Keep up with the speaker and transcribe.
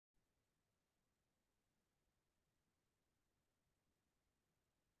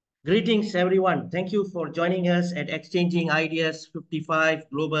Greetings, everyone. Thank you for joining us at Exchanging Ideas 55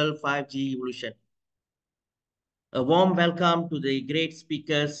 Global 5G Evolution. A warm welcome to the great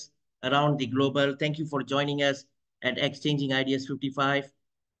speakers around the global. Thank you for joining us at Exchanging Ideas 55.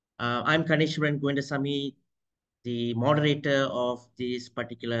 I'm Kaneshwaran Gwendasamy, the moderator of this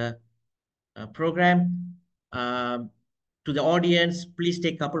particular program. To the audience, please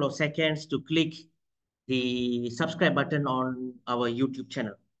take a couple of seconds to click the subscribe button on our YouTube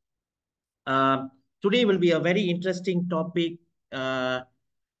channel. Today will be a very interesting topic uh,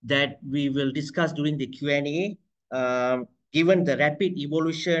 that we will discuss during the Q&A. Given the rapid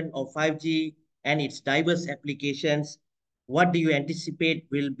evolution of 5G and its diverse applications, what do you anticipate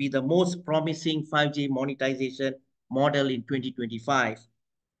will be the most promising 5G monetization model in 2025?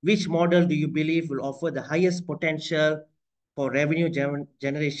 Which model do you believe will offer the highest potential for revenue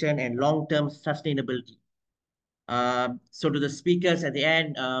generation and long-term sustainability? So to the speakers at the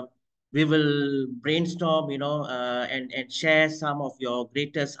end, we will brainstorm, and share some of your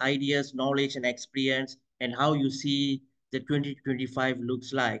greatest ideas, knowledge, and experience, and how you see the 2025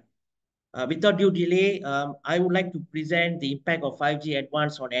 looks like. Without due delay, I would like to present the impact of 5G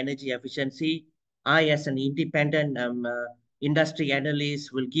advance on energy efficiency. I, as an independent industry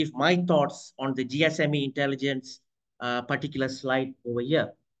analyst, will give my thoughts on the GSME intelligence particular slide over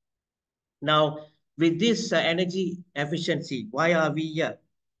here. Now, with this energy efficiency, why are we here?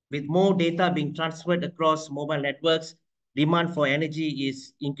 With more data being transferred across mobile networks, demand for energy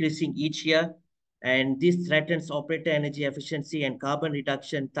is increasing each year, and this threatens operator energy efficiency and carbon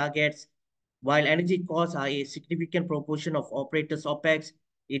reduction targets. While energy costs are a significant proportion of operators' OPEX,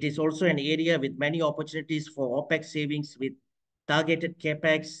 it is also an area with many opportunities for OPEX savings with targeted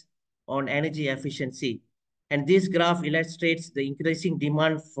CAPEX on energy efficiency. And this graph illustrates the increasing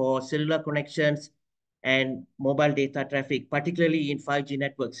demand for cellular connections and mobile data traffic, particularly in 5G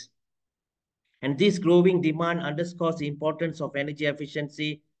networks. And this growing demand underscores the importance of energy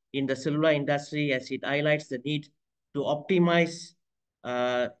efficiency in the cellular industry as it highlights the need to optimize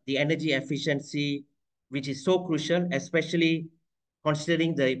the energy efficiency, which is so crucial, especially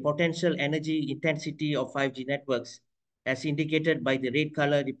considering the potential energy intensity of 5G networks, as indicated by the red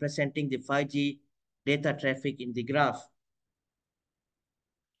color representing the 5G data traffic in the graph.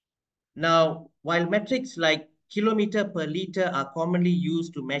 Now, while metrics like kilometer per liter are commonly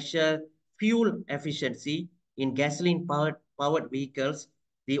used to measure fuel efficiency in gasoline-powered vehicles,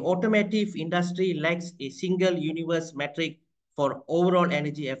 the automotive industry lacks a single universe metric for overall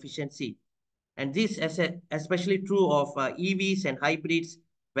energy efficiency. And this is especially true of EVs and hybrids,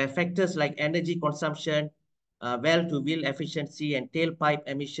 where factors like energy consumption, well-to-wheel efficiency, and tailpipe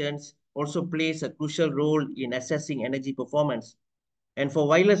emissions also plays a crucial role in assessing energy performance. And for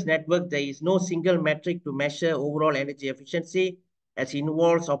wireless network, there is no single metric to measure overall energy efficiency, as it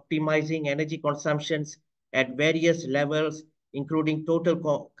involves optimizing energy consumptions at various levels, including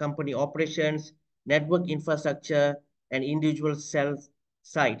total company operations, network infrastructure, and individual cell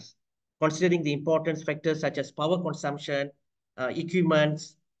sites, considering the importance factors such as power consumption,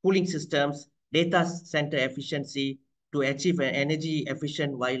 equipments, cooling systems, data center efficiency to achieve an energy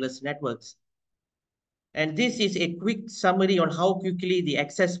efficient wireless networks. And this is a quick summary on how quickly the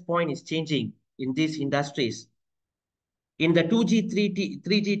access point is changing in these industries. In the 2G,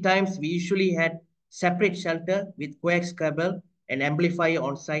 3G times, we usually had separate shelter with coax cable and amplifier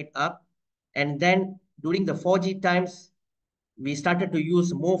on site up. And then during the 4G times, we started to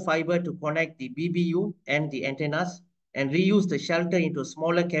use more fiber to connect the BBU and the antennas and reuse the shelter into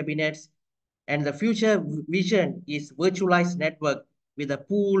smaller cabinets. And the future vision is virtualized network with a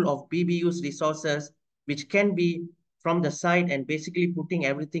pool of BBU's resources, which can be from the site and basically putting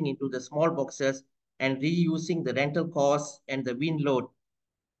everything into the small boxes and reusing the rental costs and the wind load.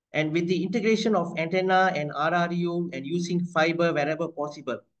 And with the integration of antenna and RRU and using fiber wherever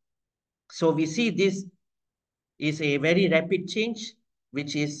possible. So we see this is a very rapid change,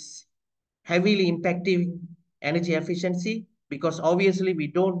 which is heavily impacting energy efficiency because obviously we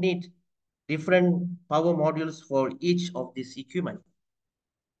don't need different power modules for each of these equipment.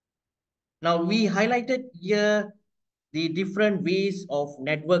 Now we highlighted here the different ways of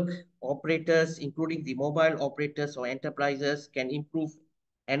network operators, including the mobile operators or enterprises, can improve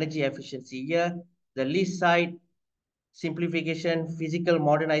energy efficiency. Here, the least side simplification, physical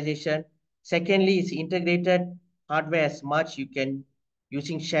modernization. Secondly, is integrated hardware as much you can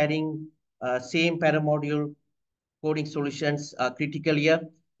using sharing same paramodule coding solutions are critical here,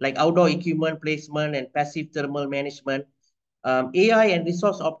 like outdoor equipment placement and passive thermal management. AI and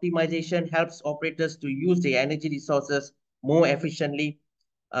resource optimization helps operators to use their energy resources more efficiently.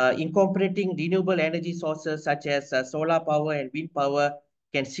 Incorporating renewable energy sources such as solar power and wind power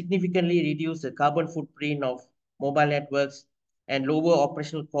can significantly reduce the carbon footprint of mobile networks and lower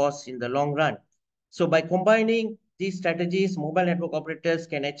operational costs in the long run. So by combining these strategies, mobile network operators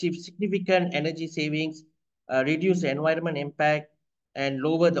can achieve significant energy savings, reduce the environment impact, and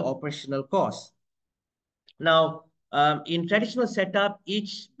lower the operational costs. Now, in traditional setup,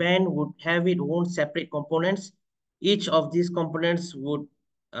 each band would have its own separate components. Each of these components would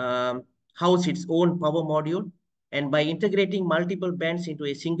house its own power module. And by integrating multiple bands into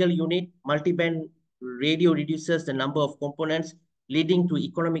a single unit, multi-band radio reduces the number of components, leading to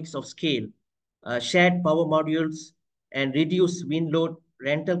economics of scale, shared power modules, and reduced wind load,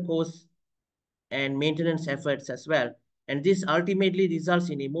 rental costs, and maintenance efforts as well. And this ultimately results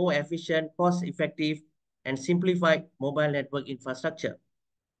in a more efficient, cost-effective, and simplified mobile network infrastructure.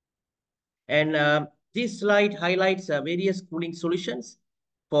 And this slide highlights various cooling solutions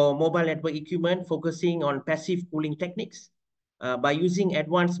for mobile network equipment, focusing on passive cooling techniques. By using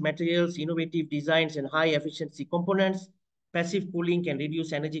advanced materials, innovative designs, and high-efficiency components, passive cooling can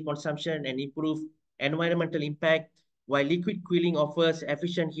reduce energy consumption and improve environmental impact, while liquid cooling offers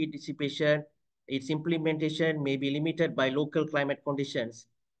efficient heat dissipation. Its implementation may be limited by local climate conditions.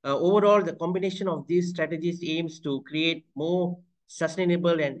 Overall, the combination of these strategies aims to create more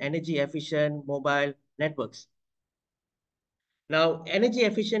sustainable and energy efficient mobile networks. Now, energy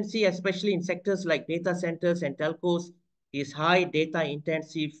efficiency, especially in sectors like data centers and telcos, is high data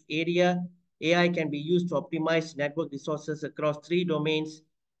intensive area. AI can be used to optimize network resources across 3 domains: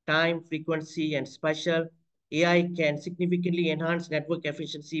 time, frequency, and spatial. AI can significantly enhance network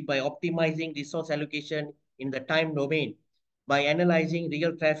efficiency by optimizing resource allocation in the time domain. By analyzing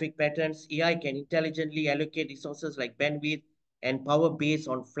real traffic patterns, AI can intelligently allocate resources like bandwidth and power based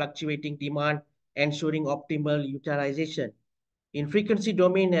on fluctuating demand, ensuring optimal utilization. In frequency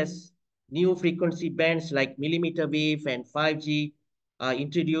domain, as new frequency bands like millimeter wave and 5G are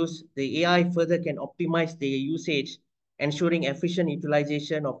introduced, the AI further can optimize their usage, ensuring efficient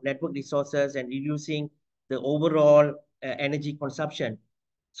utilization of network resources and reducing the overall energy consumption.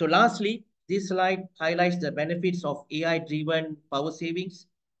 So lastly, this slide highlights the benefits of AI-driven power savings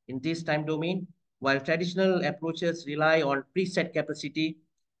in this time domain. While traditional approaches rely on preset capacity,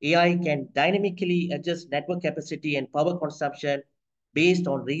 AI can dynamically adjust network capacity and power consumption based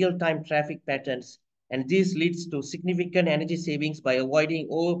on real-time traffic patterns. And this leads to significant energy savings by avoiding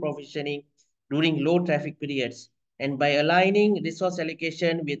over-provisioning during low traffic periods. And by aligning resource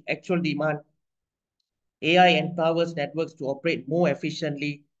allocation with actual demand, AI empowers networks to operate more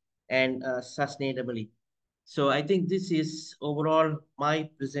efficiently and sustainably. So I think this is overall my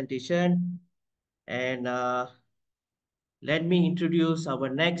presentation. And let me introduce our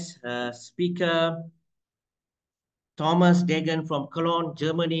next speaker, Thomas Degen from Cologne,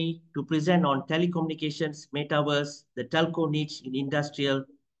 Germany, to present on telecommunications metaverse, the telco niche in industrial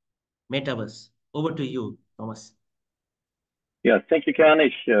metaverse. Over to you, Thomas. Yeah, thank you,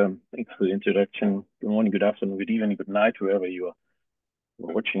 Karnish. Thanks for the introduction. Good morning, good afternoon, good evening, good night, wherever you are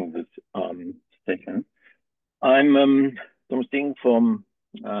watching this session. I'm Thomas Degen from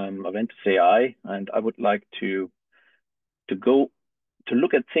Aventus AI, and I would like to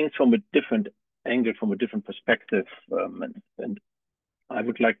look at things from a different angle, from a different perspective, and I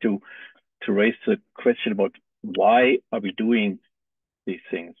would like to raise the question about why are we doing these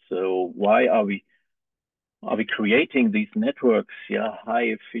things? So why are we creating these networks? Yeah,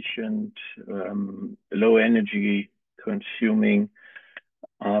 high efficient, low energy consuming.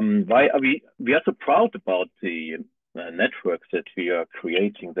 Why are we are so proud about the networks that we are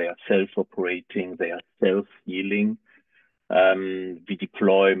creating? They are self-operating, they are self-healing. We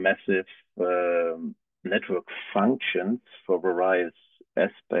deploy massive network functions for various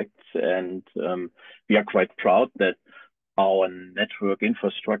aspects, and we are quite proud that our network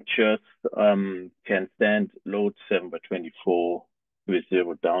infrastructures can stand load 7/24 with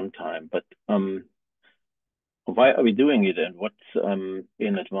zero downtime. But why are we doing it, and what's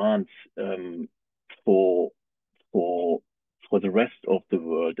in advance for the rest of the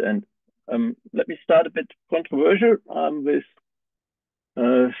world? And let me start a bit controversial with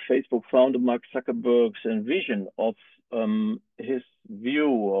Facebook founder Mark Zuckerberg's vision of his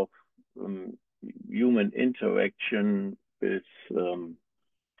view of human interaction with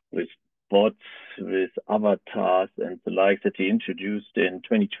bots, with avatars, and the like that he introduced in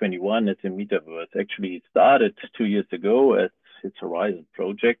 2021 at the Metaverse. Actually, it started 2 years ago as his Horizon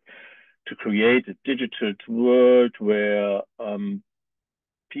project to create a digital world where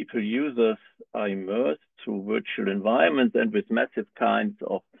people, users, are immersed through virtual environments and with massive kinds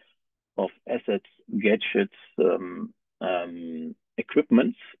of assets, gadgets,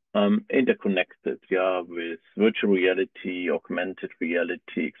 equipments interconnected, with virtual reality, augmented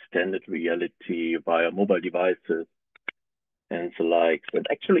reality, extended reality via mobile devices and the like. But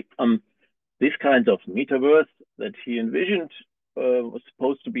actually, this kind of metaverse that he envisioned was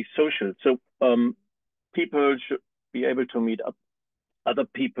supposed to be social. So people should be able to meet up other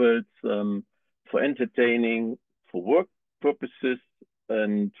people for entertaining, for work purposes,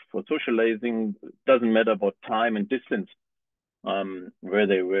 and for socializing. Doesn't matter about time and distance where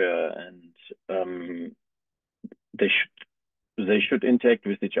they were, and they should interact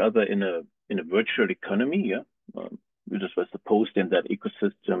with each other in a virtual economy. Yeah, users were supposed in that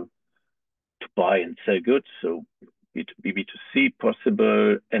ecosystem to buy and sell goods, so B2C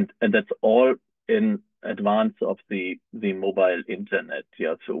possible, and that's all in advance of the mobile internet.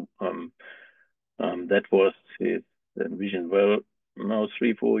 Yeah, so that was his vision. Well, now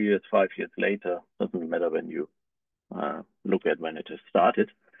 3, 4 years, 5 years later, doesn't matter when you look at when it has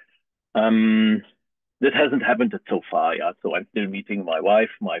started. That hasn't happened so far. Yeah, so I'm still meeting my wife,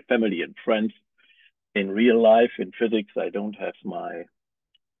 my family, and friends in real life. In physics, I don't have my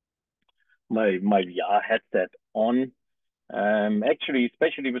VR headset on. Actually,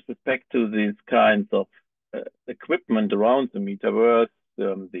 especially with respect to these kinds of equipment around the metaverse,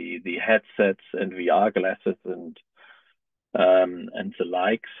 the headsets and VR glasses and the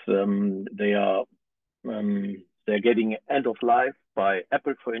likes, they're getting end of life by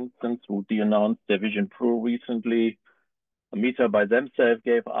Apple, for instance, who announced their Vision Pro recently. Meta by themselves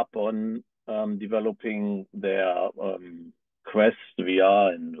gave up on developing their Quest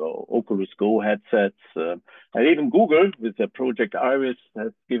VR and Oculus Go headsets. And even Google, with their Project Iris,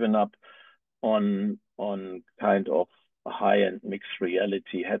 has given up on kind of high-end mixed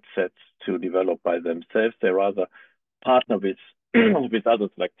reality headsets to develop by themselves. They rather partner with with others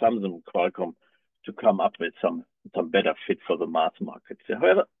like Samsung, Qualcomm, to come up with some better fit for the mass market.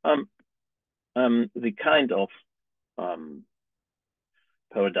 However, the kind of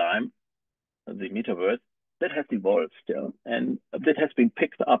paradigm, the metaverse, that has evolved, yeah, and that has been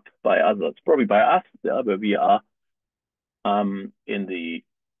picked up by others, probably by us, yeah, where we are in the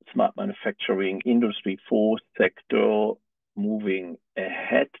smart manufacturing industry 4 sector, moving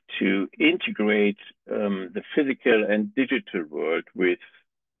ahead to integrate the physical and digital world with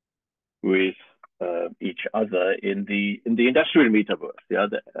each other in the industrial metaverse. Yeah,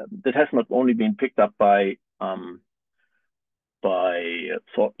 that has not only been picked up by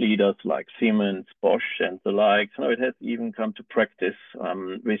thought leaders like Siemens, Bosch, and the likes. No, it has even come to practice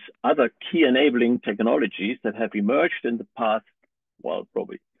with other key enabling technologies that have emerged in the past, well,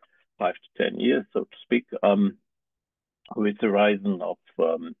 probably 5 to 10 years, so to speak, with the rise of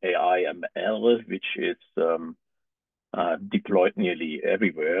AI ML, which is deployed nearly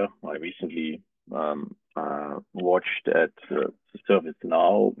everywhere. I recently watched at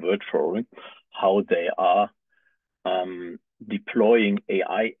ServiceNow Virtual how they are deploying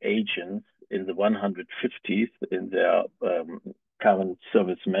AI agents in the 150s in their current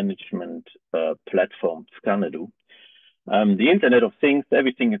service management platform, Scanadu. The Internet of Things,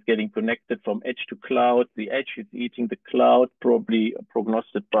 everything is getting connected from edge to cloud. The edge is eating the cloud, probably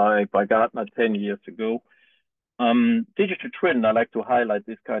prognosticated by Gartner 10 years ago. Digital twin, I like to highlight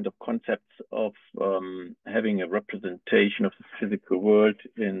this kind of concepts of having a representation of the physical world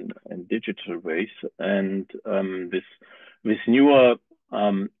in digital ways, and with newer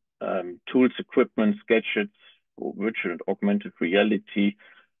tools, equipment, gadgets, virtual and augmented reality,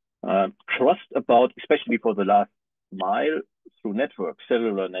 trust about, especially for the last mile through networks,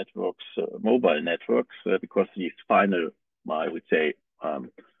 cellular networks, mobile networks, because these final, I would say,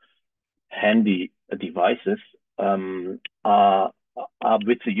 handy devices are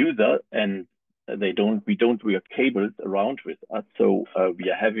with the user, and we don't wear cables around with us, so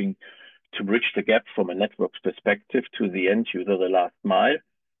we are having to bridge the gap from a network perspective to the end user, the last mile,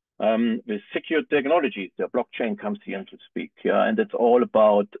 with secure technologies. The blockchain comes here to speak, yeah, and it's all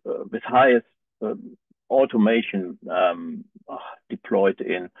about with highest automation deployed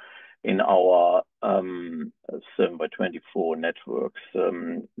in our 7x24 networks.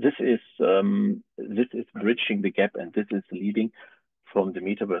 This is bridging the gap, and this is leading from the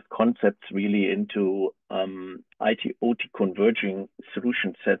metaverse concepts really into IT/OT converging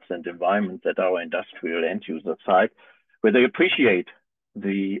solution sets and environments at our industrial end user side, where they appreciate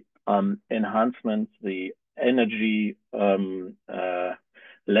the enhancements, the energy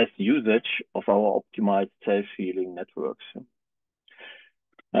less usage of our optimized self-healing networks.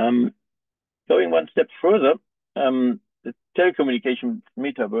 Going one step further, the telecommunication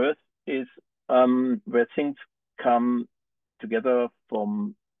metaverse is where things come together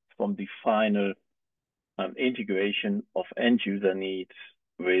from the final integration of end user needs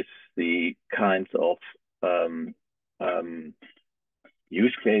with the kinds of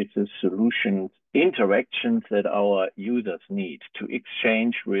use cases, solutions, interactions that our users need to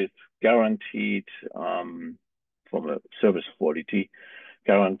exchange with guaranteed, from a service quality,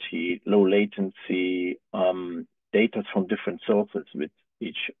 guaranteed low latency data from different sources with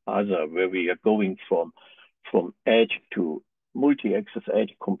each other, where we are going from edge to multi-access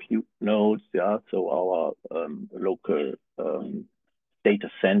edge compute nodes, yeah, so our local data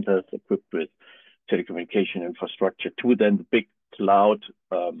centers equipped with telecommunication infrastructure, to then the big cloud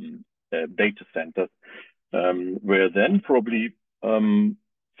data centers, where then probably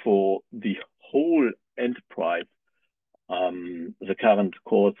for the whole enterprise, the current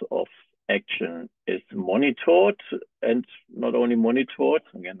course of action is monitored, and not only monitored,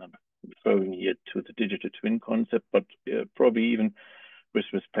 again, I'm referring here to the digital twin concept, but probably even with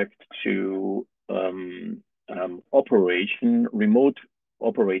respect to operation, remote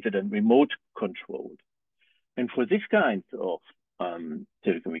operated and remote controlled. And for this kind of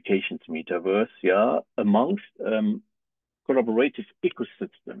telecommunications metaverse, yeah, amongst collaborative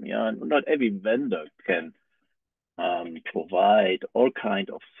ecosystem, yeah, not every vendor can provide all kinds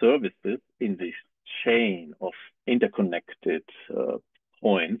of services in this chain of interconnected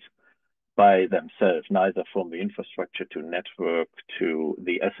points by themselves, neither from the infrastructure to network to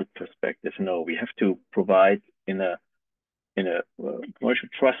the asset perspective. No, we have to provide in a commercial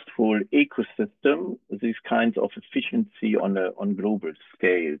trustful ecosystem these kinds of efficiency on global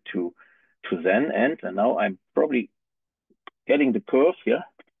scale to then end. And now I'm probably getting the curve here.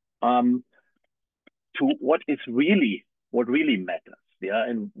 To what really matters, yeah,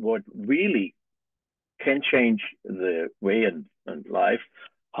 and what really can change the way and life,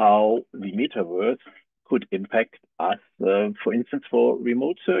 how the metaverse could impact us, for instance, for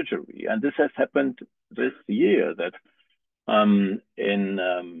remote surgery. And this has happened this year, that in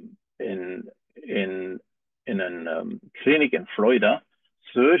a clinic in Florida,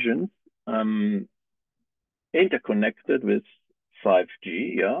 surgeons interconnected with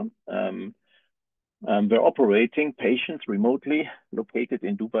 5G, yeah, we're operating patients remotely located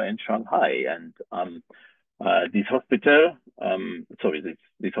in Dubai and Shanghai. And this hospital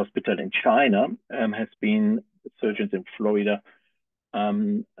in China has been surgeons in Florida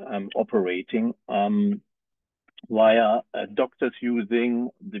operating via doctors using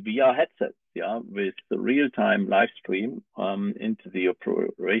the VR headsets, yeah, with the real-time live stream into the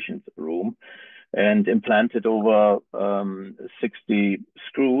operations room, and implanted over 60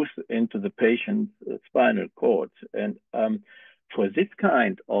 screws into the patient's spinal cord. And for this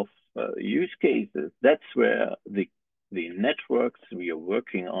kind of use cases, that's where the networks we are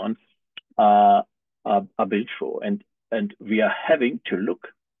working on are built for. And we are having to look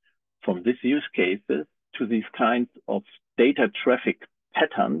from these use cases to these kinds of data traffic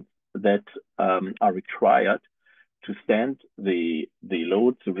patterns that are required to stand the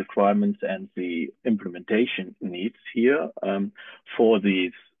loads, the requirements, and the implementation needs here for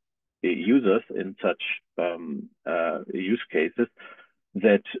these users in such use cases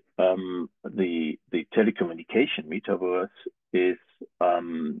that the telecommunication metaverse is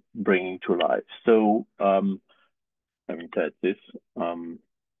bringing to life. So having said this,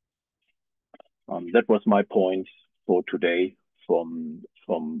 that was my point for today, from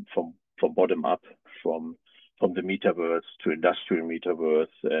bottom up, from the metaverse to industrial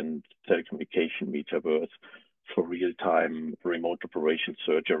metaverse and telecommunication metaverse for real-time remote operation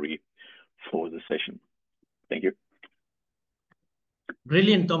surgery for the session. Thank you.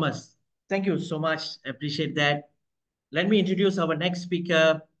 Brilliant, Thomas. Thank you so much. Appreciate that. Let me introduce our next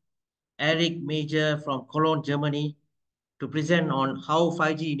speaker, Eric Major from Cologne, Germany, to present on how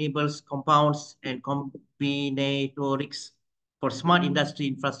 5G enables compounds and combinatorics for smart industry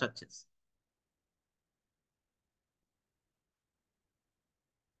infrastructures.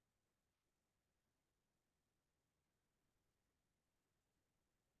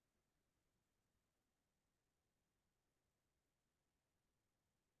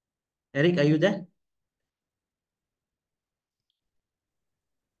 Eric, are you there?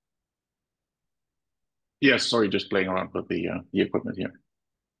 Yes, sorry, just playing around with the equipment here.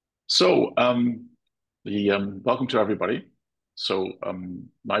 So, welcome to everybody. So,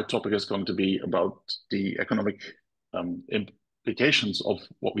 my topic is going to be about the economic implications of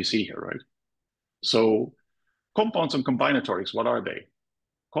what we see here, right? So, compounds and combinatorics, what are they?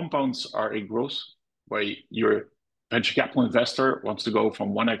 Compounds are a growth where your venture capital investor wants to go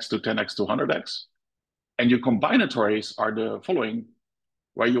from 1x to 10x to 100x. And your combinatories are the following,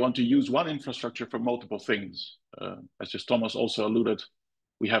 where you want to use one infrastructure for multiple things. As just Thomas also alluded,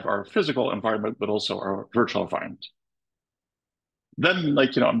 We have our physical environment, but also our virtual environment. Then,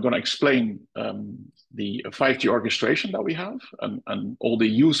 I'm going to explain the 5G orchestration that we have and all the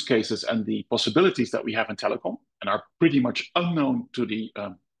use cases and the possibilities that we have in telecom and are pretty much unknown to the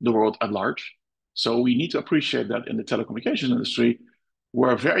world at large. So we need to appreciate that in the telecommunications industry,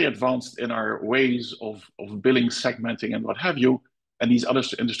 we're very advanced in our ways of billing, segmenting, and what have you. And these other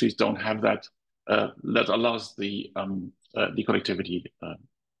industries don't have that. That allows the connectivity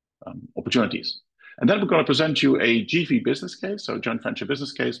opportunities. And then we're going to present you a JV business case, so joint venture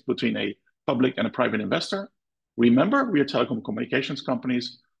business case between a public and a private investor. Remember, we are telecom communications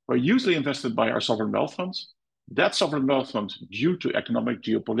companies who are usually invested by our sovereign wealth funds. That sovereign wealth fund, due to economic,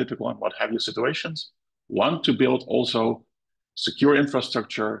 geopolitical, and what have you situations, want to build also secure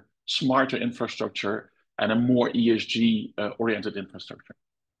infrastructure, smarter infrastructure, and a more ESG oriented infrastructure.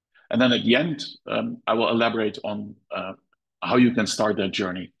 And then at the end, I will elaborate on how you can start that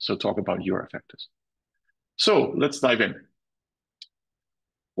journey. So talk about your effectors. So let's dive in.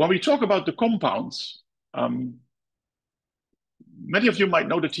 When we talk about the compounds, many of you might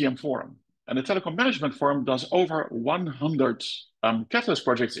know the TM Forum. And the Telecom Management Forum does over 100 Catalyst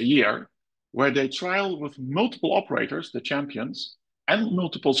projects a year, where they trial with multiple operators, the champions, and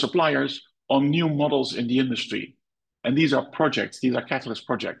multiple suppliers on new models in the industry. And these are projects, these are Catalyst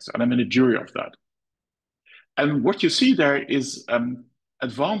projects, and I'm in a jury of that. And what you see there is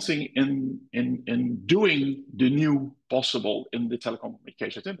advancing in doing the new possible in the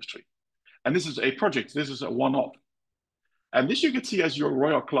telecommunications industry. And this is a project, this is a one-off. And this you can see as your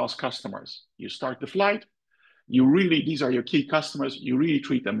royal class customers. You start the flight, these are your key customers, you really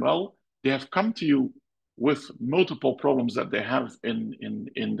treat them well. They have come to you with multiple problems that they have in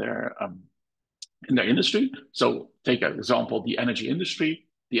their industry. So take an example, the energy industry.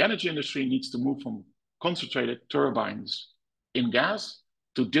 The energy industry needs to move from concentrated turbines in gas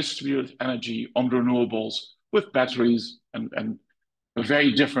to distributed energy on renewables with batteries and a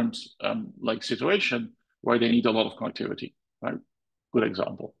very different situation where they need a lot of connectivity, right? Good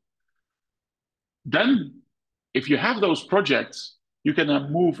example. Then if you have those projects, you can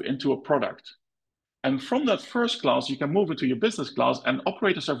then move into a product. And from that first class, you can move into your business class, and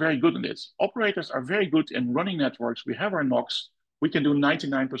operators are very good in this. Operators are very good in running networks. We have our NOCs. We can do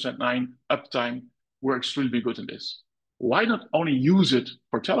 99% uptime. We're extremely good in this. Why not only use it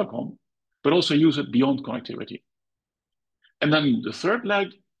for telecom, but also use it beyond connectivity? And then the third leg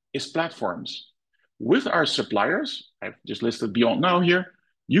is platforms. With our suppliers, I've just listed Beyond Now here,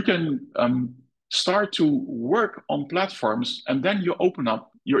 you can start to work on platforms, and then you open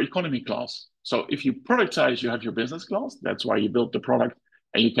up your economy class. So if you productize, you have your business class. That's why you build the product,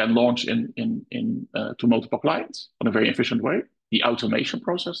 and you can launch to multiple clients in a very efficient way, the automation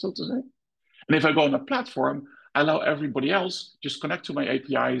process, so to say. And if I go on a platform, I allow everybody else just connect to my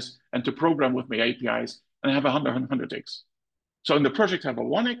APIs and to program with my APIs, and I have 100x. So in the project, I have a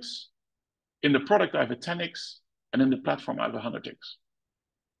 1x. In the product, I have a 10x. And in the platform, I have 100x.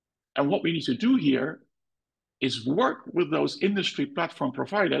 And what we need to do here is work with those industry platform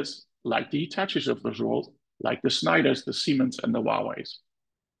providers, like the Hitachis of the world, like the Schneiders, the Siemens, and the Huaweis.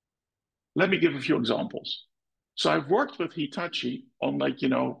 Let me give a few examples. So I've worked with Hitachi on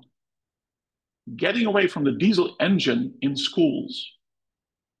getting away from the diesel engine in schools,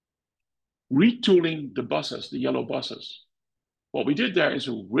 retooling the buses, the yellow buses. What we did there is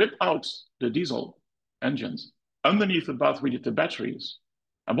rip out the diesel engines. Underneath the bus, we did the batteries.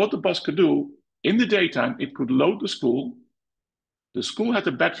 And what the bus could do, in the daytime, it could load the school. The school had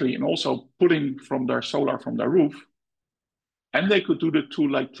the battery and also pulling from their solar from their roof. And they could do the two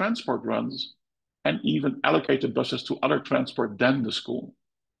transport runs and even allocate the buses to other transport than the school.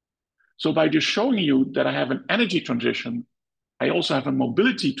 So by just showing you that I have an energy transition, I also have a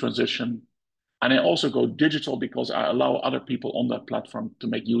mobility transition, and I also go digital because I allow other people on that platform to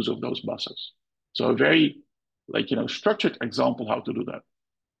make use of those buses. So a very structured example how to do that.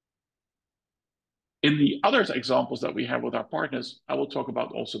 In the other examples that we have with our partners, I will talk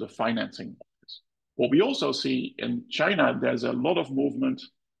about also the financing of this. What we also see in China, there's a lot of movement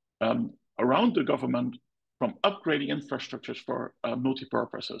around the government from upgrading infrastructures for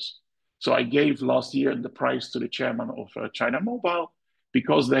multi-purposes. So I gave last year the prize to the chairman of China Mobile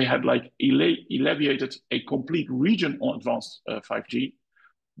because they had alleviated a complete region on advanced 5G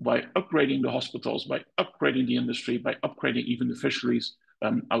by upgrading the hospitals, by upgrading the industry, by upgrading even the fisheries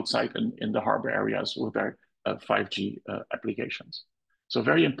outside in the harbor areas with their 5G applications. So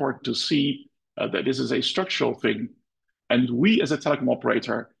very important to see that this is a structural thing. And we as a telecom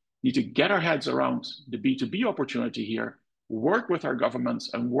operator need to get our heads around the B2B opportunity here, work with our governments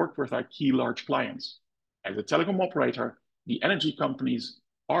and work with our key large clients. As a telecom operator, the energy companies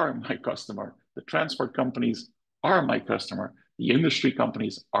are my customer. The transport companies are my customer. The industry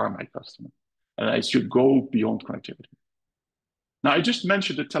companies are my customer. And I should go beyond connectivity. Now, I just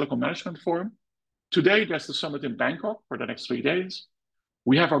mentioned the Telecom Management Forum. Today, there's the summit in Bangkok for the next 3 days.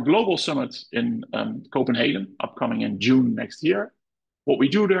 We have our global summit in Copenhagen, upcoming in June next year. What we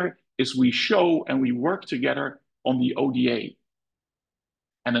do there is we show and we work together on the ODA.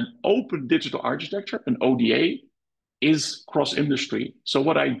 And an open digital architecture, an ODA, is cross-industry. So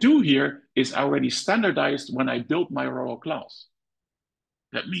what I do here is already standardized when I build my Royal Class.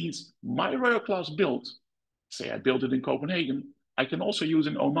 That means my Royal Class build, say I built it in Copenhagen, I can also use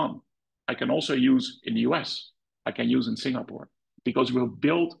in Oman. I can also use in the US. I can use in Singapore, because we'll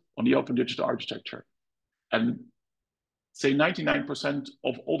build on the open digital architecture. And say 99%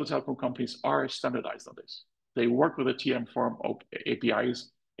 of all the telecom companies are standardized on this. They work with the TM Forum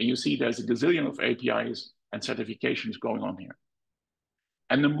APIs, and you see there's a gazillion of APIs and certifications going on here.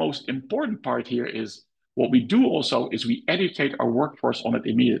 And the most important part here is what we do also is we educate our workforce on it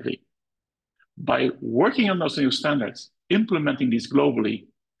immediately. By working on those new standards, implementing these globally,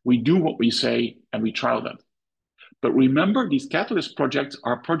 we do what we say and we trial them. But remember, these Catalyst projects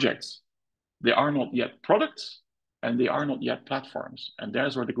are projects. They are not yet products, and they are not yet platforms. And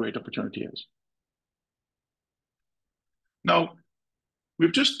there's where the great opportunity is. Now,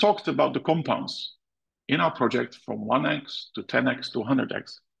 we've just talked about the compounds in our project from 1x to 10x to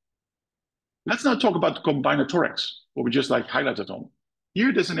 100x. Let's now talk about the combinatorics, what we just highlighted on.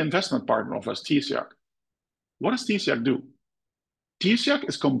 Here, there's an investment partner of us, TSIAC. What does TSIAC do? TSIAC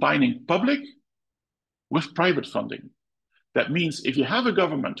is combining public with private funding. That means if you have a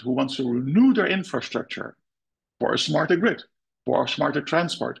government who wants to renew their infrastructure for a smarter grid, for a smarter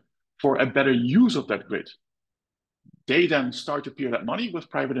transport, for a better use of that grid, they then start to peer that money with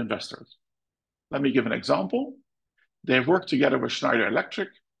private investors. Let me give an example. They've worked together with Schneider Electric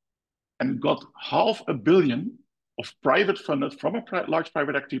and got $500 million of private funded from a large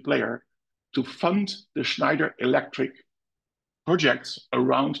private equity player to fund the Schneider Electric projects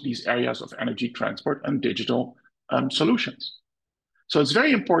around these areas of energy, transport, and digital solutions. So it's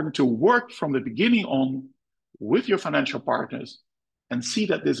very important to work from the beginning on with your financial partners and see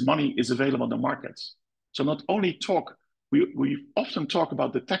that this money is available in the markets. So not only talk, we often talk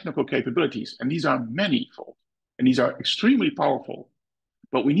about the technical capabilities, and these are manifold, and these are extremely powerful.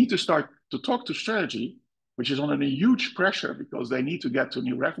 But we need to start to talk to strategy, which is under a huge pressure because they need to get to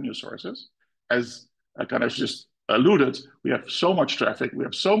new revenue sources. As I kind of just alluded, we have so much traffic, we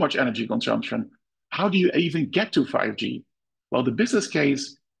have so much energy consumption. How do you even get to 5G? Well, the business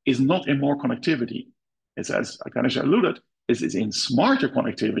case is not in more connectivity. It's, as I kind of alluded, is in smarter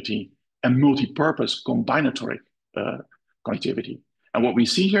connectivity and multi-purpose combinatory connectivity. And what we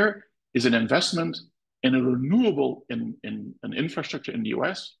see here is an investment in a renewable in an infrastructure in the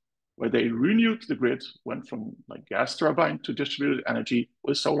US, where they renewed the grid, went from gas turbine to distributed energy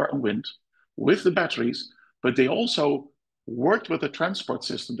with solar and wind, with the batteries, but they also worked with the transport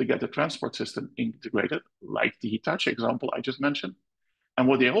system to get the transport system integrated, like the Hitachi example I just mentioned. And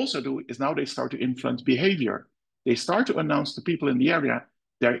what they also do is now they start to influence behavior. They start to announce to people in the area,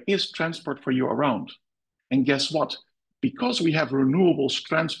 there is transport for you around. And guess what? Because we have renewables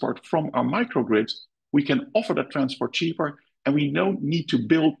transport from our microgrids, we can offer that transport cheaper, and we don't need to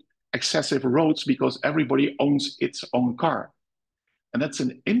build excessive roads because everybody owns its own car. And that's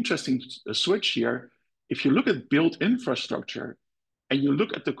an interesting switch here. If you look at built infrastructure and you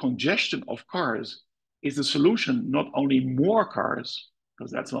look at the congestion of cars, is the solution not only more cars,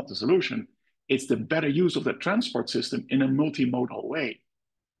 because that's not the solution, it's the better use of the transport system in a multimodal way.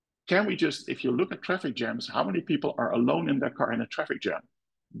 Can we just, if you look at traffic jams, how many people are alone in their car in a traffic jam?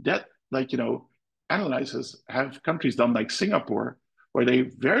 That, analyzes, have countries done like Singapore, where they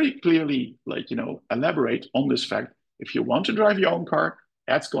very clearly, elaborate on this fact. If you want to drive your own car,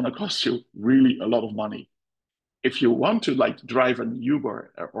 that's going to cost you really a lot of money. If you want to drive an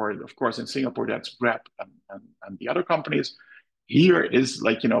Uber, or of course in Singapore, that's Grab and the other companies, here is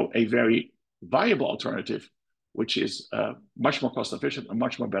a very viable alternative, which is much more cost efficient and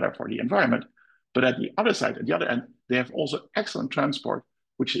much more better for the environment. But at the other side, at the other end, they have also excellent transport,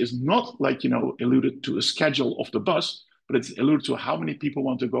 which is not alluded to a schedule of the bus, but it's alluded to how many people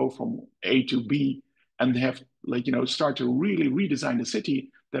want to go from A to B, and they have start to really redesign the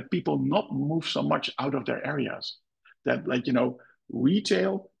city that people not move so much out of their areas, that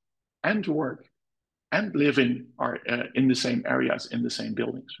retail and work and living are in the same areas, in the same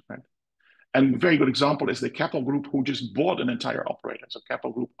buildings, right? And a very good example is the Keppel Group, who just bought an entire operator. So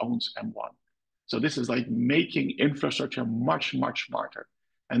Keppel Group owns M1. So this is making infrastructure much, much smarter.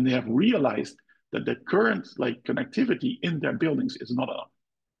 And they have realized that the current connectivity in their buildings is not enough.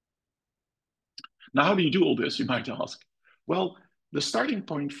 Now, how do you do all this, you might ask? Well, the starting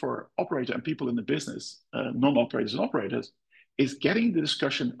point for operator and people in the business, non-operators and operators, is getting the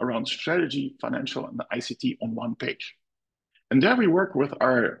discussion around strategy, financial, and the ICT on one page. And there we work with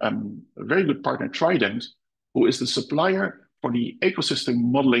our very good partner, Trident, who is the supplier for the ecosystem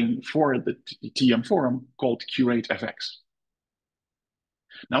modeling for the TM Forum called CurateFX.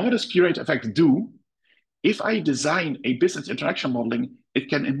 Now, what does CurateFX do? If I design a business interaction modeling, it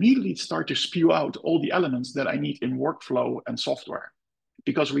can immediately start to spew out all the elements that I need in workflow and software.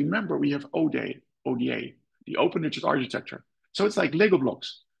 Because remember, we have ODA, the Open Digital Architecture. So it's like Lego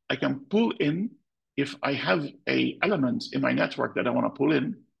blocks. I can pull in, if I have an element in my network that I want to pull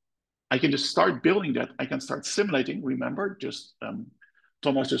in, I can just start building that. I can start simulating. Remember, just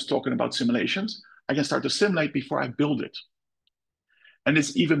Thomas just talking about simulations. I can start to simulate before I build it. And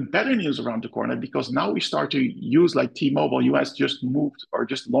it's even better news around the corner, because now we start to use, like T-Mobile US just moved or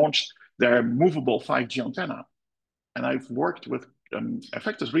just launched their movable 5G antenna. And I've worked with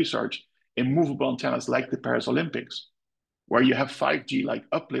Effectus Research in movable antennas like the Paris Olympics, where you have 5G like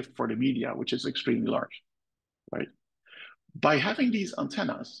uplift for the media, which is extremely large, right? By having these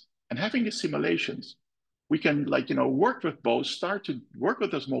antennas and having these simulations, we can work with both, start to work with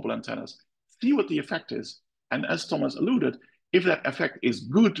those mobile antennas, see what the effect is. And as Thomas alluded, if that effect is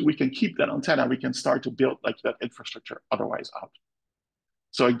good, we can keep that antenna, we can start to build that infrastructure otherwise out.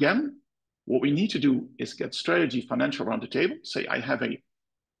 So again, what we need to do is get strategy, financial around the table. Say I have a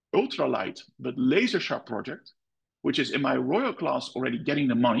ultralight but laser sharp project, which is in my royal class already getting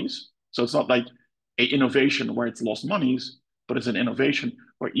the monies. So it's not like an innovation where it's lost monies, but it's an innovation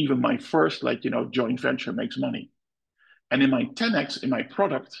where even my first joint venture makes money. And in my 10x, in my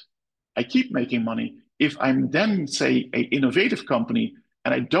product, I keep making money. If I'm then, say, an innovative company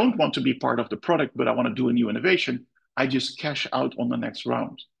and I don't want to be part of the product, but I want to do a new innovation, I just cash out on the next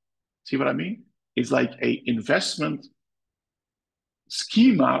round. See what I mean? It's like an investment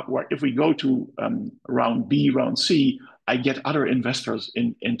schema where if we go to round B, round C, I get other investors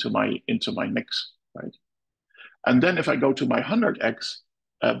into my mix, right? And then if I go to my 100x,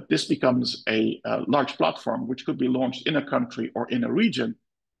 this becomes a large platform which could be launched in a country or in a region.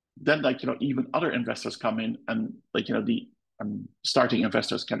 Then even other investors come in, and the starting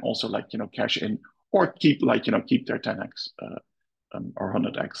investors can also cash in or keep keep their 10x or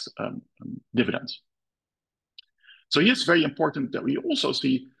 100x dividends. So yes, it's very important that we also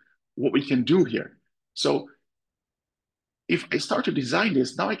see what we can do here. So if I start to design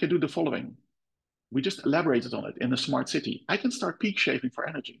this, now I can do the following. We just elaborated on it in a smart city. I can start peak shaving for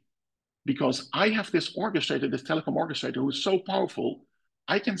energy, because I have this orchestrator, this telecom orchestrator, who is so powerful.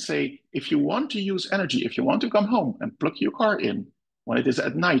 I can say, if you want to use energy, if you want to come home and plug your car in when it is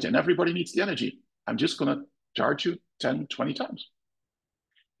at night and everybody needs the energy, I'm just going to charge you 10, 20 times.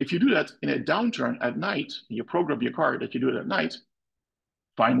 If you do that in a downturn at night, you program your car that you do it at night,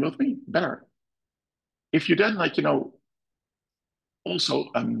 fine with me, better. If you then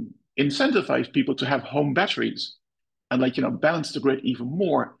also incentivize people to have home batteries and balance the grid even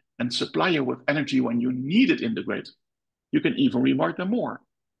more and supply you with energy when you need it in the grid, you can even reward them more.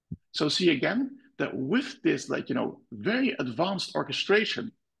 So see again that with this very advanced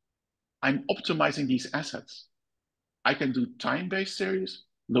orchestration, I'm optimizing these assets. I can do time-based series,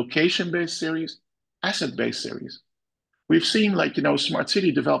 location-based series, asset-based series. We've seen smart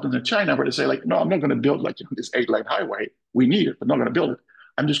city development in China where they say no, I'm not going to build this 8-lane highway. We need it, but not going to build it.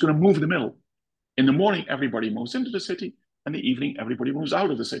 I'm just going to move the middle. In the morning, everybody moves into the city, and in the evening, everybody moves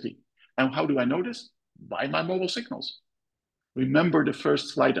out of the city. And how do I know this? By my mobile signals. Remember the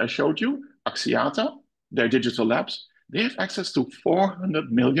first slide I showed you, Axiata, their digital labs, they have access to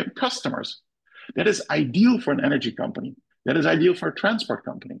 400 million customers. That is ideal for an energy company. That is ideal for a transport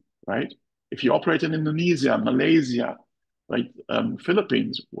company, right? If you operate in Indonesia, Malaysia,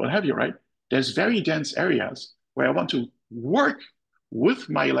 Philippines, what have you, right? There's very dense areas where I want to work with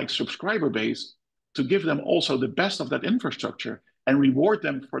my subscriber base to give them also the best of that infrastructure and reward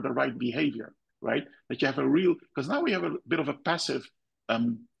them for the right behavior, right? That you have a real, because now we have a bit of a passive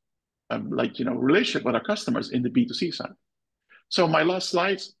relationship with our customers in the B2C side. So my last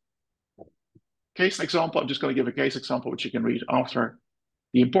slide, case example, I'm just going to give a case example, which you can read after.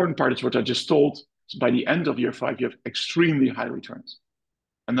 The important part is what I just told. So by the end of year 5, you have extremely high returns.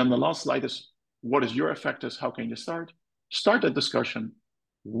 And then the last slide is, what is your Effectus? How can you start? Start that discussion,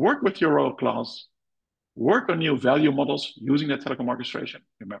 work with your royal class, work on new value models using the telecom orchestration,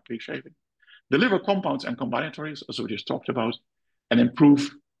 remember peak shaving, deliver compounds and combinatories, as we just talked about, and improve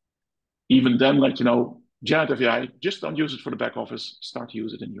even then, generative AI, just don't use it for the back office, start to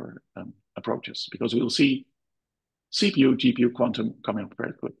use it in your approaches, because we will see CPU, GPU, quantum coming up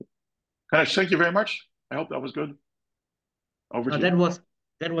very quickly. Ganesh, thank you very much. I hope that was good. Over to you.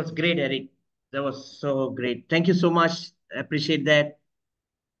 That was great, Eric. That was so great. Thank you so much. I appreciate that.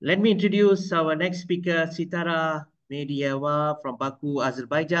 Let me introduce our next speaker, Sitara Medieva from Baku,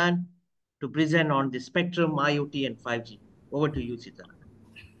 Azerbaijan, to present on the spectrum, IoT, and 5G. Over to you, Sitara.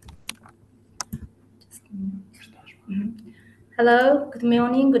 Hello, good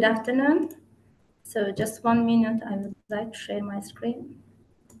morning, good afternoon. So just 1 minute, I would like to share my screen.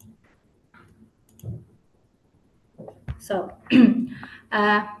 So,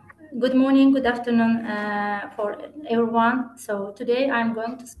 good morning, good afternoon for everyone. So today I'm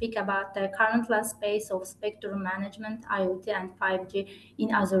going to speak about the current landscape of spectrum management, IoT, and 5G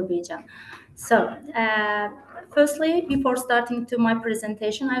in Azerbaijan. So, firstly, before starting to my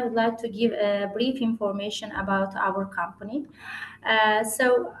presentation, I would like to give a brief information about our company.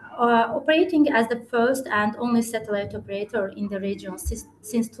 Operating as the first and only satellite operator in the region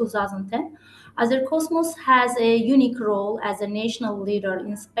since 2010, Azercosmos has a unique role as a national leader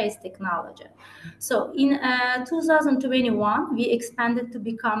in space technology. So in 2021, we expanded to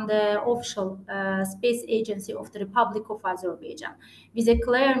become the official space agency of the Republic of Azerbaijan, with a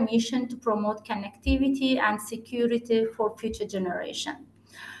clear mission to promote connectivity and security for future generations.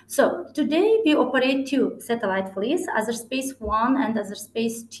 So today we operate 2 satellite fleets, Azerspace 1 and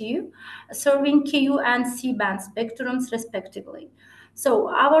Azerspace 2, serving Ku and C-band spectrums respectively. So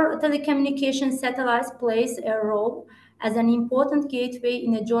our telecommunication satellites plays a role as an important gateway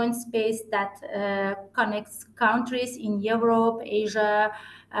in a joint space that connects countries in Europe, Asia,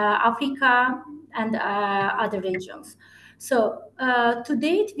 Africa, and other regions. So to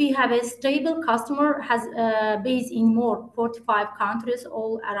date, we have a stable customer has base in more 45 countries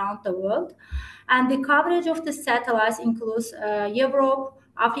all around the world. And the coverage of the satellites includes Europe,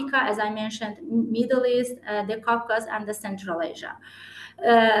 Africa, as I mentioned, Middle East, the Caucasus, and the Central Asia.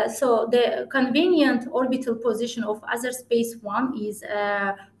 So the convenient orbital position of Azerspace 1 is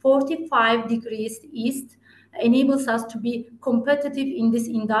 45 degrees east, enables us to be competitive in this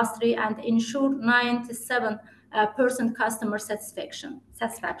industry and ensure 97% customer satisfaction.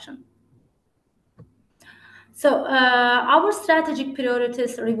 So our strategic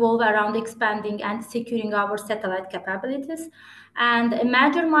priorities revolve around expanding and securing our satellite capabilities. And a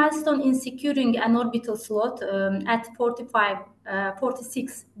major milestone in securing an orbital slot at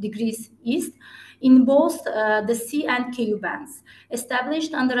 46 degrees east in both the C and Ku bands,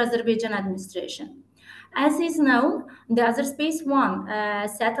 established under Azerbaijan administration. As is known, the Azerspace 1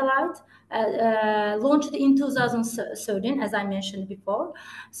 satellite launched in 2013, as I mentioned before.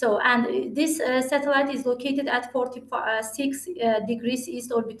 So, and this satellite is located at 46 degrees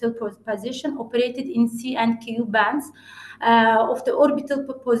east orbital position, operated in C and Ku bands of the orbital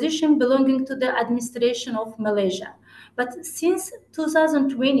position belonging to the administration of Malaysia. But since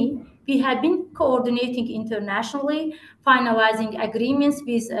 2020, we have been coordinating internationally, finalizing agreements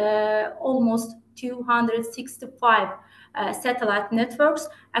with almost 265 satellite networks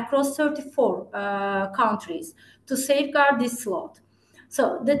across 34 countries to safeguard this slot.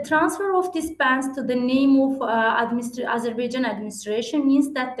 So the transfer of these bands to the name of Azerbaijan administration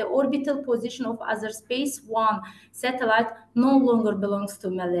means that the orbital position of Azerspace 1 satellite no longer belongs to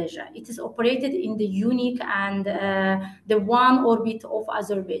Malaysia. It is operated in the unique and the one orbit of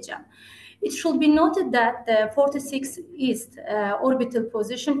Azerbaijan. It should be noted that the 46 East orbital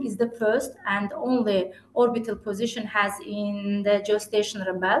position is the first and only orbital position has in the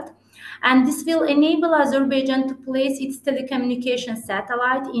geostationary belt. And this will enable Azerbaijan to place its telecommunication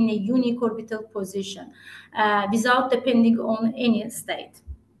satellite in a unique orbital position without depending on any state.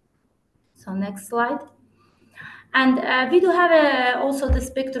 So next slide. And we do have also the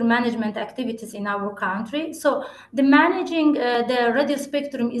spectrum management activities in our country. So the managing the radio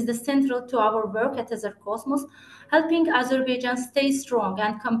spectrum is the central to our work at Azercosmos, helping Azerbaijan stay strong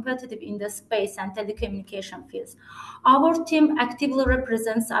and competitive in the space and telecommunication fields. Our team actively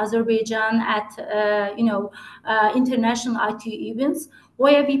represents Azerbaijan at international IT events,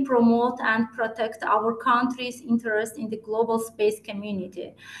 where we promote and protect our country's interest in the global space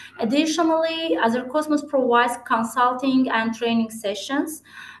community. Additionally, Azercosmos provides consulting and training sessions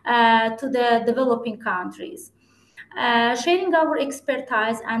to the developing countries. Sharing our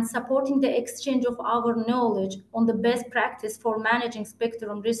expertise and supporting the exchange of our knowledge on the best practice for managing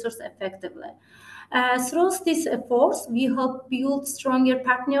spectrum resource effectively. Through these efforts, we help build stronger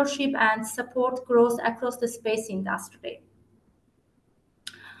partnership and support growth across the space industry.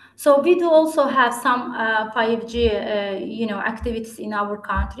 So we do also have some 5G, activities in our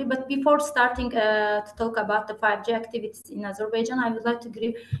country. But before starting to talk about the 5G activities in Azerbaijan, I would like to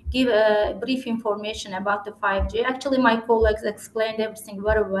give a brief information about the 5G. Actually, my colleagues explained everything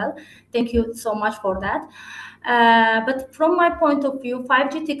very well. Thank you so much for that. But from my point of view,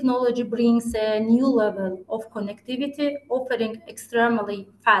 5G technology brings a new level of connectivity, offering extremely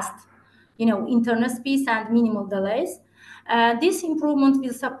fast, internet speeds and minimal delays. This improvement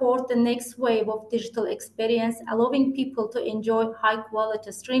will support the next wave of digital experience, allowing people to enjoy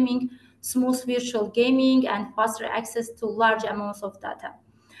high-quality streaming, smooth virtual gaming, and faster access to large amounts of data.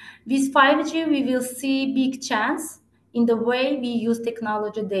 With 5G, we will see big chance in the way we use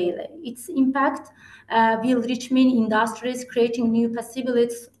technology daily. Its impact will reach many industries, creating new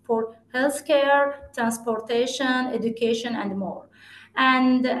possibilities for healthcare, transportation, education, and more.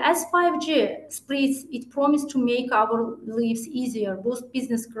 And as 5G spreads, it promises to make our lives easier, boost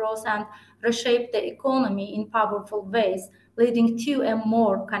business growth, and reshape the economy in powerful ways, leading to a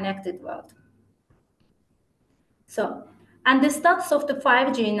more connected world. And the status of the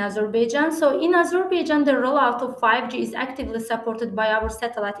 5G in Azerbaijan. So in Azerbaijan, the rollout of 5G is actively supported by our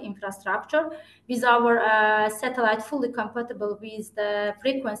satellite infrastructure, with our satellite fully compatible with the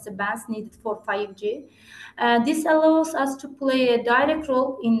frequency bands needed for 5G. This allows us to play a direct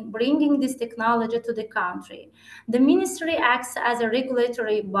role in bringing this technology to the country. The ministry acts as a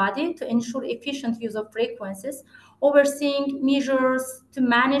regulatory body to ensure efficient use of frequencies, overseeing measures to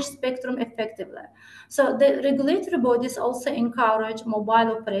manage spectrum effectively. So the regulatory bodies also encourage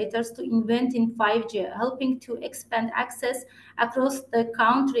mobile operators to invest in 5G, helping to expand access across the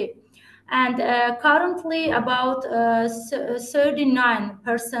country. And currently, about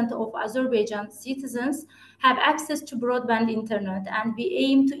 39% of Azerbaijan citizens have access to broadband internet, and we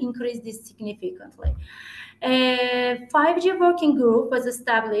aim to increase this significantly. A 5G working group was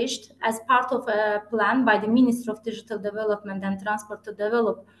established as part of a plan by the Ministry of Digital Development and Transport to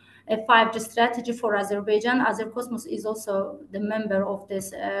develop a 5G strategy for Azerbaijan. Azercosmos is also the member of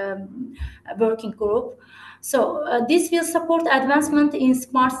this working group. So this will support advancement in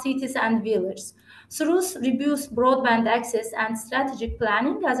smart cities and villages. Through reduced broadband access and strategic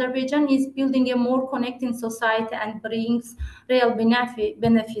planning, Azerbaijan is building a more connected society and brings real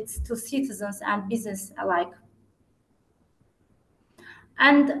benefits to citizens and business alike.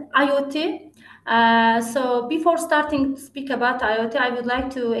 And IoT. So before starting to speak about IoT, I would like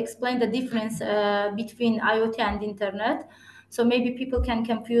to explain the difference between IoT and internet. So maybe people can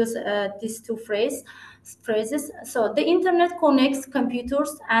confuse these two phrases. So the internet connects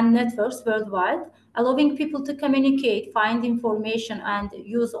computers and networks worldwide, allowing people to communicate, find information, and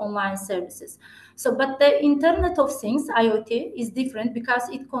use online services. So, but the Internet of Things, IoT, is different because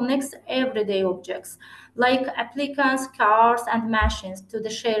it connects everyday objects like applicants, cars, and machines to the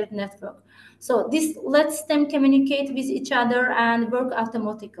shared network. So this lets them communicate with each other and work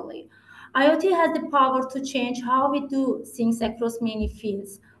automatically. IoT has the power to change how we do things across many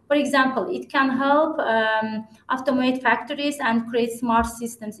fields. For example, it can help automate factories and create smart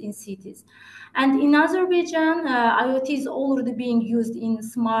systems in cities. And in Azerbaijan, IoT is already being used in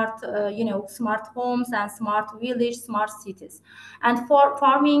smart homes and smart villages, smart cities, and for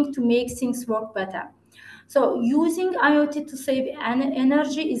farming to make things work better. So using IoT to save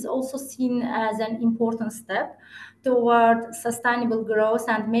energy is also seen as an important step toward sustainable growth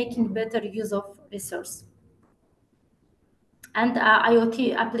and making better use of resources. And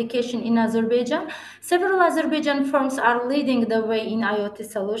IoT application in Azerbaijan. Several Azerbaijan firms are leading the way in IoT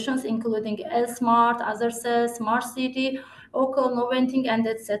solutions, including Elsmart, Azercell, Smart City, Okul, Noventing, and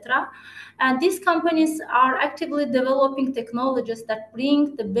etc. And these companies are actively developing technologies that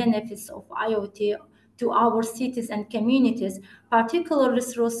bring the benefits of IoT to our cities and communities, particularly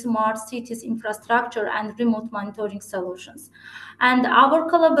through smart cities infrastructure and remote monitoring solutions. And our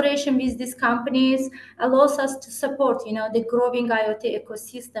collaboration with these companies allows us to support, the growing IoT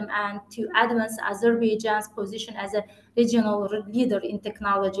ecosystem and to advance Azerbaijan's position as a regional leader in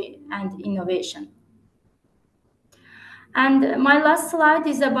technology and innovation. And my last slide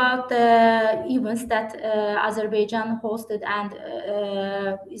is about the events that Azerbaijan hosted and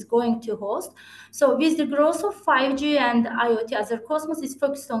is going to host. So with the growth of 5G and IoT, Azercosmos is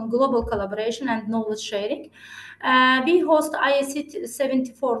focused on global collaboration and knowledge sharing. We host ISC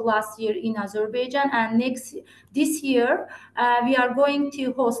 74 last year in Azerbaijan, and this year we are going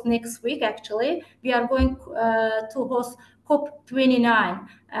to host next week. Actually, we are going to host COP29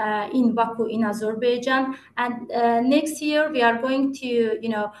 in Baku in Azerbaijan, and next year we are going to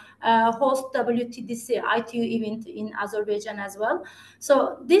host WTDC ITU event in Azerbaijan as well.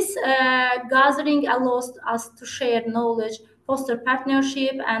 So this gathering allows us to share knowledge, foster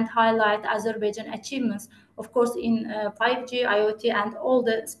partnership, and highlight Azerbaijan achievements, of course, in 5G, IoT, and all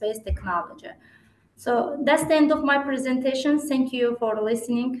the space technology. So that's the end of my presentation. Thank you for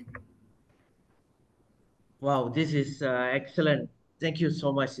listening. Wow, this is excellent. Thank you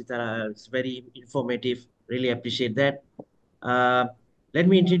so much, Sitara. It's very informative. Really appreciate that. Uh, Let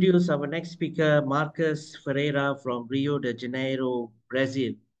me introduce our next speaker, Marcus Ferreira from Rio de Janeiro,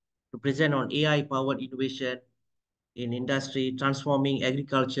 Brazil, to present on AI-powered innovation in industry, transforming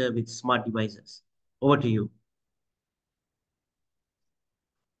agriculture with smart devices. Over to you.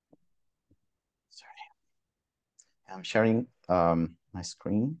 Sorry, I'm sharing my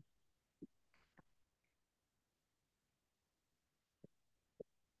screen.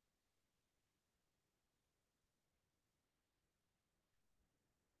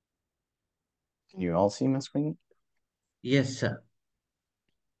 Can you all see my screen? Yes, sir.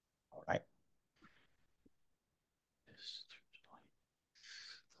 All right.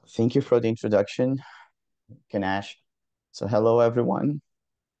 Thank you for the introduction, Ganesh. So hello, everyone.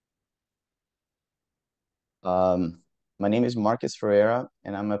 My name is Marcus Ferreira,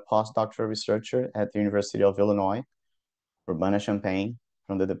 and I'm a postdoctoral researcher at the University of Illinois, Urbana-Champaign,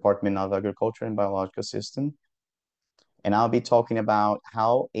 from the Department of Agriculture and Biological System. And I'll be talking about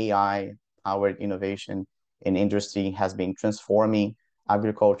how AI-powered innovation in industry has been transforming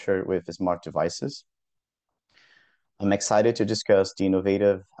agriculture with smart devices. I'm excited to discuss the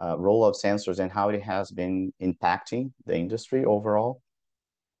innovative role of sensors and how it has been impacting the industry overall.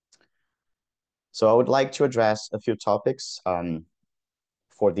 So I would like to address a few topics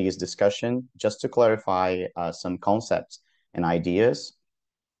for this discussion, just to clarify some concepts and ideas.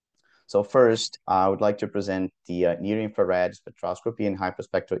 So first, I would like to present the near-infrared spectroscopy and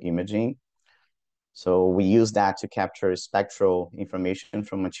hyperspectral imaging. So we use that to capture spectral information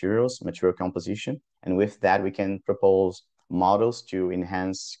from materials, material composition, and with that we can propose models to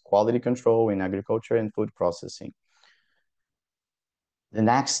enhance quality control in agriculture and food processing. The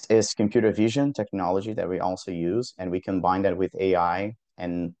next is computer vision technology that we also use, and we combine that with AI,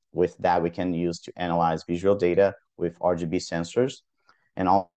 and with that we can use to analyze visual data with RGB sensors, and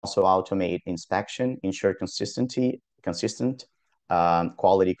also automate inspection, ensure consistent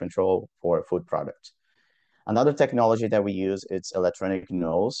quality control for food products. Another technology that we use is electronic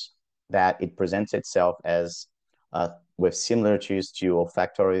nose, that it presents itself as with similarities to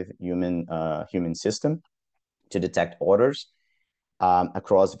olfactory human system to detect odors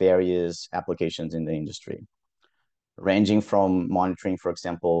across various applications in the industry, ranging from monitoring, for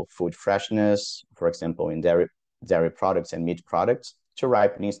example, food freshness, for example, in dairy products and meat products, to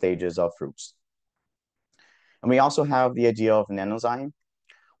ripening stages of fruits. And we also have the idea of Nanozyme,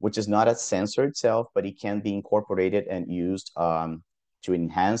 which is not a sensor itself, but it can be incorporated and used to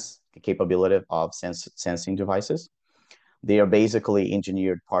enhance the capability of sensing devices. They are basically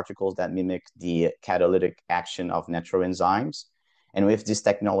engineered particles that mimic the catalytic action of natural enzymes. And with this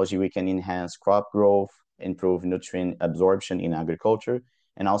technology, we can enhance crop growth, improve nutrient absorption in agriculture,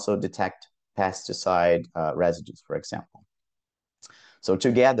 and also detect pesticide residues, for example. So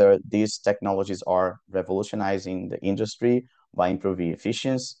together, these technologies are revolutionizing the industry by improving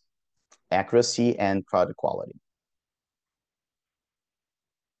efficiency, accuracy, and product quality.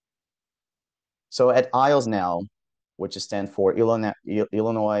 So at IOS now, which stands for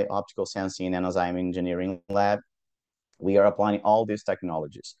Illinois Optical Sensing and Nanozyme Engineering Lab, we are applying all these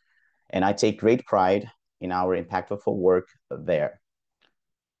technologies. And I take great pride in our impactful work there.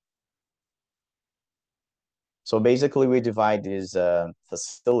 So basically, we divide this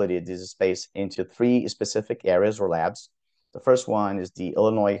facility, this space, into 3 specific areas or labs. The first one is the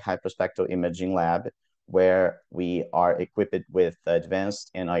Illinois Hyperspectral Imaging Lab, where we are equipped with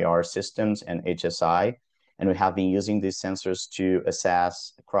advanced NIR systems and HSI, and we have been using these sensors to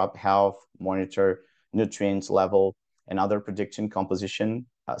assess crop health, monitor nutrients level, and other prediction composition,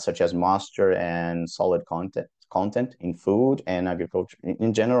 such as moisture and solid content in food and agriculture,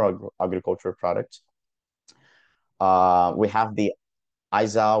 in general agricultural products. We have the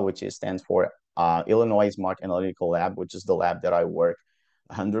ISAL, which stands for Illinois Smart Analytical Lab, which is the lab that I work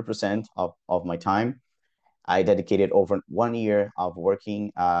 100% of my time. I dedicated over 1 year of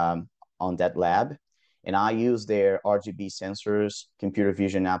working on that lab, and I use their RGB sensors, computer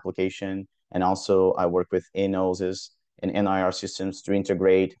vision application, and also I work with noses and NIR systems to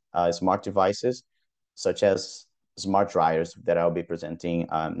integrate smart devices, such as smart dryers that I'll be presenting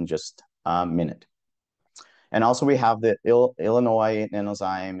in just a minute. And also we have the Illinois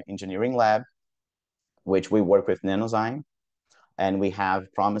Nanozyme Engineering Lab, which we work with Nanozyme, and we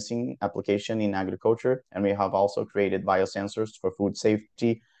have promising application in agriculture, and we have also created biosensors for food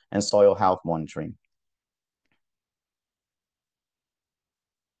safety and soil health monitoring.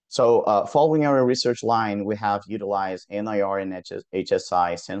 So following our research line, we have utilized NIR and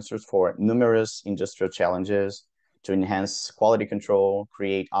HSI sensors for numerous industrial challenges to enhance quality control,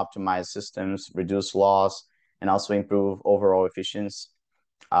 create optimized systems, reduce loss, and also improve overall efficiency,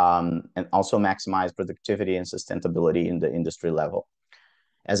 and also maximize productivity and sustainability in the industry level.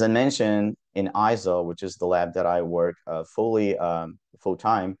 As I mentioned, in ISO, which is the lab that I work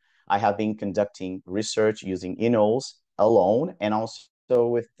full-time, I have been conducting research using INOLs alone, and also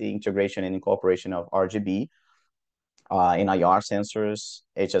with the integration and incorporation of RGB, NIR sensors,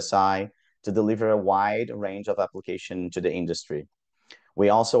 HSI, to deliver a wide range of application to the industry. We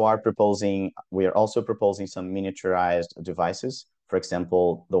are also proposing some miniaturized devices, for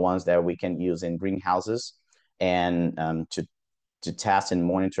example, the ones that we can use in greenhouses and to test and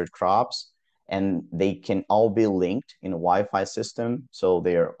monitor crops, and they can all be linked in a Wi-Fi system, so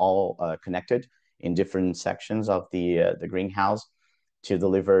they're all connected in different sections of the greenhouse to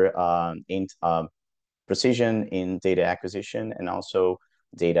deliver precision in data acquisition and also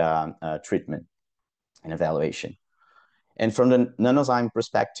data treatment and evaluation. And from the nanozyme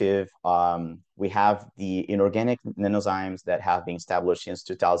perspective, we have the inorganic nanozymes that have been established since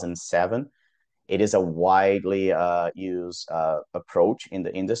 2007. It is a widely used approach in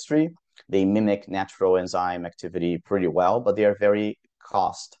the industry. They mimic natural enzyme activity pretty well, but they are very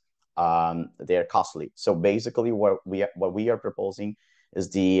they're costly. So basically, what we are proposing is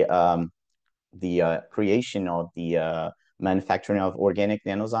the creation of the manufacturing of organic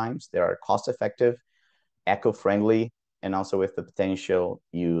nanozymes. They are cost-effective, eco-friendly, and also with the potential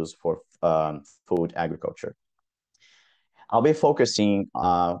use for food agriculture. I'll be focusing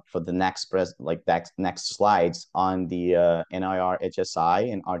for the next slides on the NIR,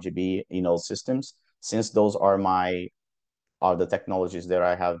 HSI, and RGB INOL systems, since those are the technologies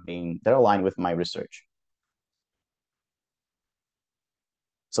that they're aligned with my research.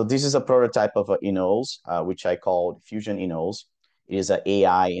 So this is a prototype of INOLs, which I called Fusion INOLs. It is an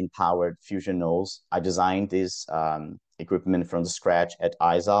AI-empowered fusion nodes. I designed this equipment from the scratch at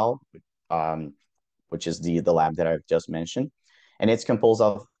ISAL, which is the lab that I've just mentioned. And it's composed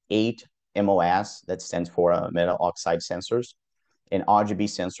of 8 MOS, that stands for metal oxide sensors, and RGB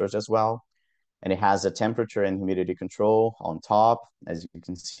sensors as well. And it has a temperature and humidity control on top, as you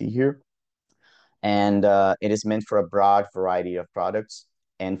can see here. And it is meant for a broad variety of products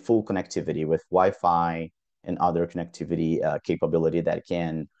and full connectivity with Wi-Fi and other connectivity capability that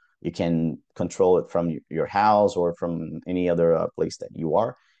you can control it from your house or from any other place that you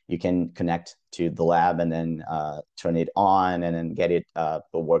are. You can connect to the lab and then turn it on and then get the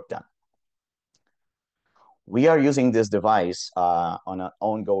work done. We are using this device on an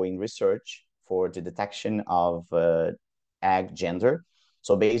ongoing research for the detection of egg gender.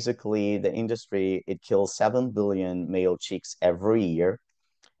 So basically, the industry, it kills 7 billion male chicks every year,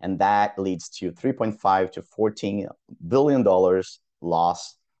 and that leads to $3.5 to $14 billion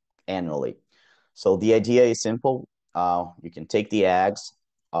loss annually. So the idea is simple. You can take the eggs,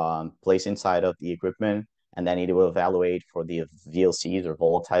 place inside of the equipment, and then it will evaluate for the VOCs or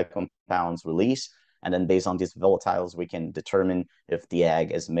volatile compounds release. And then based on these volatiles, we can determine if the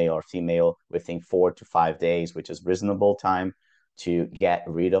egg is male or female within 4 to 5 days, which is reasonable time to get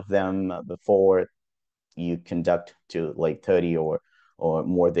rid of them before you conduct to like 30 or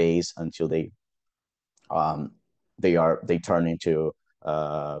more days until they turn into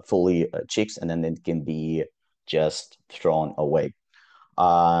fully chicks, and then it can be just thrown away.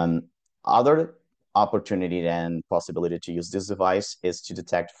 Other opportunity and possibility to use this device is to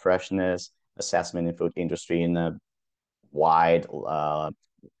detect freshness assessment in food industry in a wide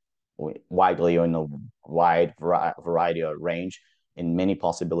variety or range in many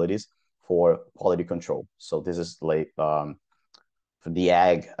possibilities for quality control. So this is like for the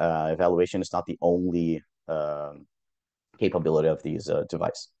egg evaluation is not the only capability of these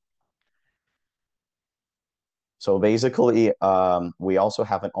device. So basically, we also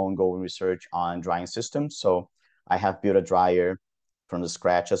have an ongoing research on drying systems. So I have built a dryer from the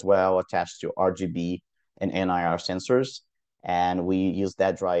scratch as well, attached to RGB and NIR sensors. And we use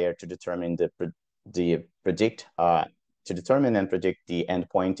that dryer to determine predict the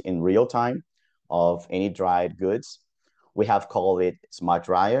endpoint in real time of any dried goods. We have called it Smart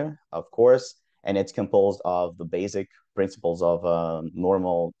Dryer, of course, and it's composed of the basic principles of a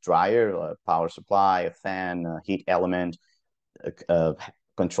normal dryer, power supply, a fan, a heat element,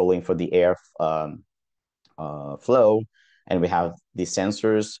 controlling for the air flow. And we have the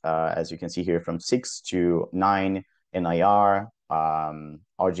sensors, as you can see here, from 6 to 9 NIR,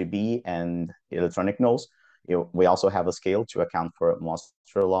 RGB, and electronic nodes. We also have a scale to account for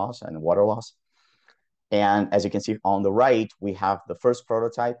moisture loss and water loss. And as you can see on the right, we have the first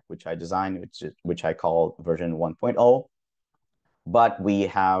prototype, which I designed, which I call version 1.0. But we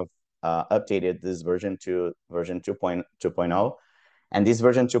have updated this version to version 2.0. And this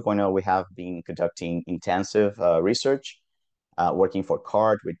version 2.0, we have been conducting intensive research, working for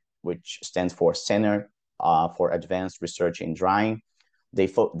CARD, which stands for Center for Advanced Research in Drying.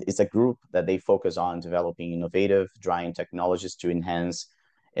 It's a group that they focus on developing innovative drying technologies to enhance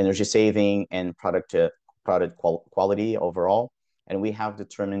energy saving and product quality overall. And we have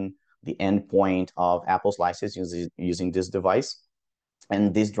determined the endpoint of apple slices using this device.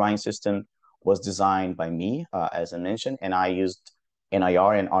 And this drying system was designed by me, as I mentioned, and I used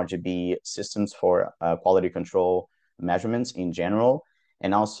NIR and RGB systems for quality control measurements in general.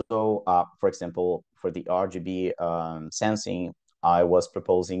 And also, for example, for the RGB sensing, I was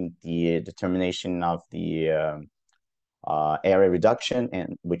proposing the determination of the area reduction,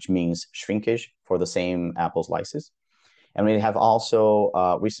 and which means shrinkage for the same apple slices. And we have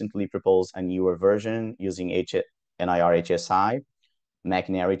also recently proposed a newer version using NIR HSI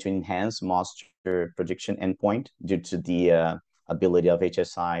McNary to enhance moisture prediction endpoint due to the ability of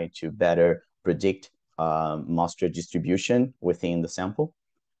HSI to better predict moisture distribution within the sample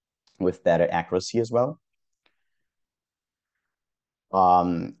with better accuracy as well.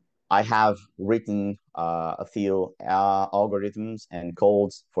 I have written a few algorithms and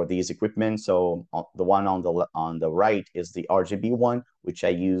codes for these equipment. So the one on the right is the RGB one, which I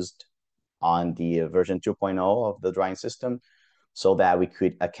used on the version 2.0 of the drying system, so that we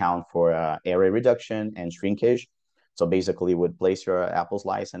could account for area reduction and shrinkage. So basically, would place your apple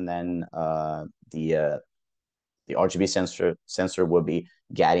slice, and then the RGB sensor will be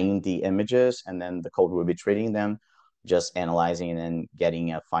getting the images, and then the code will be treating them, just analyzing and then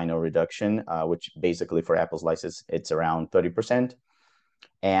getting a final reduction, which basically for apple slices, it's around 30%.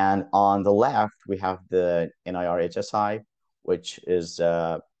 And on the left, we have the NIR HSI, which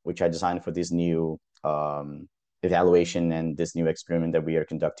I designed for this new evaluation and this new experiment that we are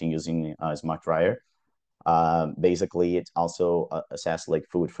conducting using Smart Dryer. Basically, it also assesses like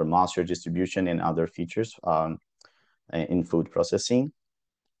food for moisture distribution and other features in food processing.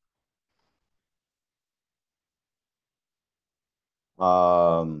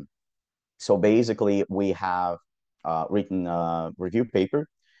 So basically, we have written a review paper,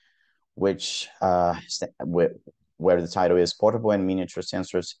 which where the title is Portable and Miniature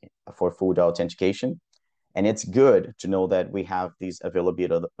Sensors for Food Authentication. And it's good to know that we have this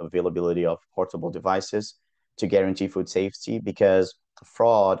availability of portable devices to guarantee food safety, because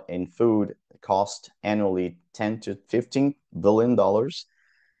fraud in food costs annually $10 to $15 billion.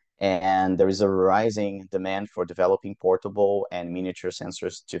 And there is a rising demand for developing portable and miniature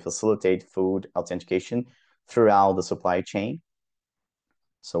sensors to facilitate food authentication throughout the supply chain.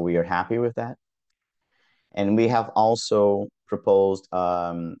 So we are happy with that. And we have also proposed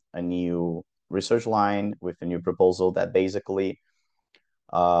a new research line with a new proposal that basically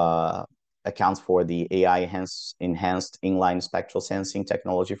accounts for the AI enhanced inline spectral sensing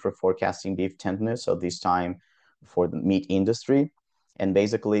technology for forecasting beef tenderness, so this time for the meat industry. And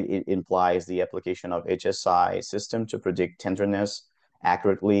basically it implies the application of HSI system to predict tenderness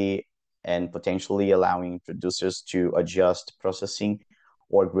accurately and potentially allowing producers to adjust processing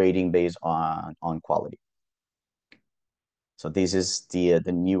or grading based on quality. So this is the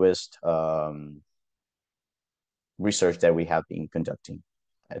newest research that we have been conducting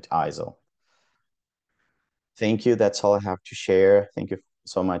at ISO. Thank you. That's all I have to share. Thank you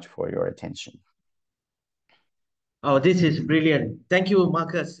so much for your attention. Oh, this is brilliant. Thank you,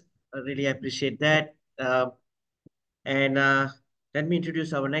 Marcus. I really appreciate that. And let me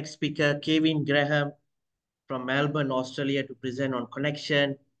introduce our next speaker, Kevin Graham from Melbourne, Australia, to present on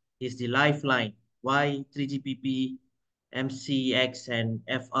connection is the lifeline, why 3GPP, MCX, and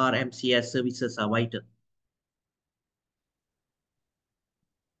FRMCS services are vital.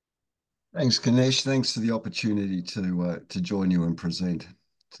 Thanks, Ganesh. Thanks for the opportunity to join you and present.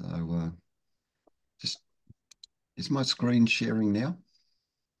 So just, is my screen sharing now?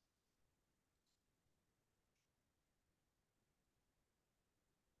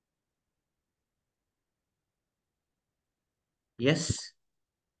 Yes.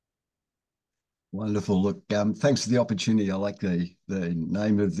 Wonderful. Look, thanks for the opportunity. I like the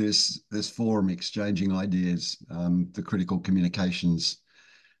name of this forum, Exchanging Ideas. The Critical Communications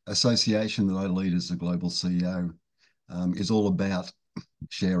Association that I lead as the global CEO is all about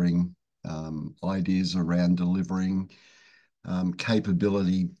sharing ideas around delivering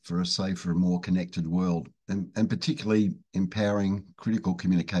capability for a safer, more connected world, and particularly empowering critical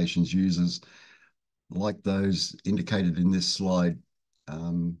communications users like those indicated in this slide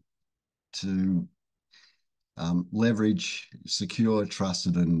to leverage secure,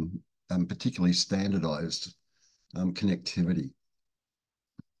 trusted, and particularly standardized connectivity.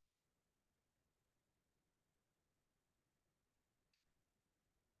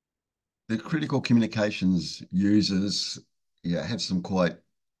 The critical communications users have some quite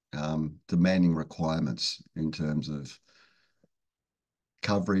demanding requirements in terms of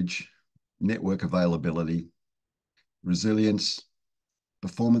coverage, network availability, resilience,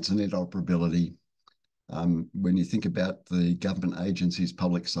 performance and interoperability. When you think about the government agencies,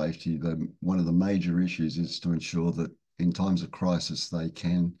 public safety, one of the major issues is to ensure that in times of crisis, they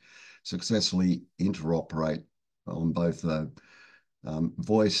can successfully interoperate on both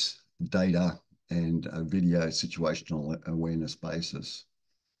voice, data, and a video situational awareness basis.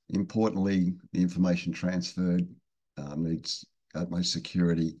 Importantly, the information transferred needs utmost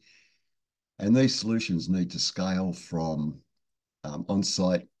security. And these solutions need to scale from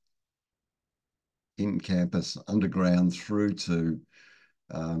on-site, in-campus, underground, through to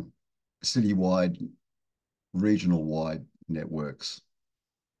city-wide, regional-wide networks.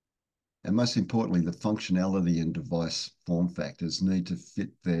 And most importantly, the functionality and device form factors need to fit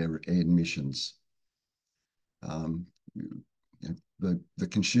their end missions. The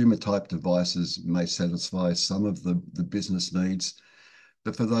consumer type devices may satisfy some of the business needs,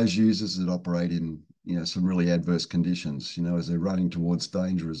 but for those users that operate in some really adverse conditions, as they're running towards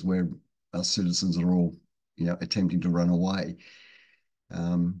danger, as where our citizens are all attempting to run away,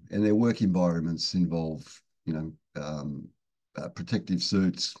 and their work environments involve protective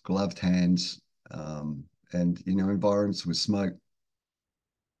suits, gloved hands, and environments with smoke,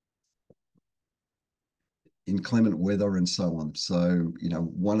 inclement weather, and so on. So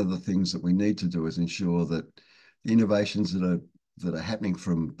one of the things that we need to do is ensure that the innovations that are happening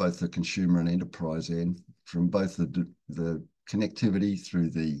from both the consumer and enterprise end, from both the connectivity through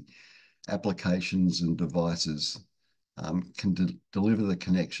the applications and devices, can deliver the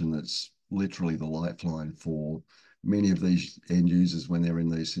connection that's literally the lifeline for many of these end users when they're in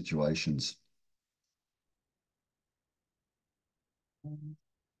these situations.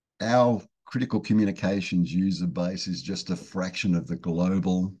 Our critical communications user base is just a fraction of the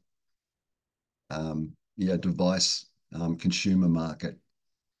global device consumer market.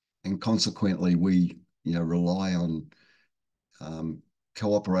 And consequently, we rely on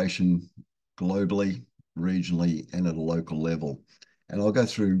cooperation globally, regionally, and at a local level. And I'll go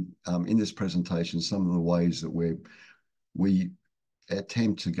through in this presentation some of the ways that we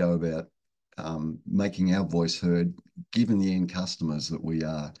attempt to go about making our voice heard, given the end customers that we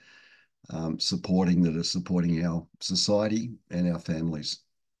are supporting, that are supporting our society and our families.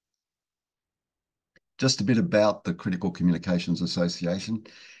 Just a bit about the Critical Communications Association.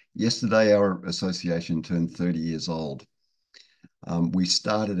 Yesterday, our association turned 30 years old. We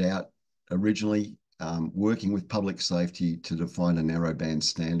started out originally working with public safety to define a narrowband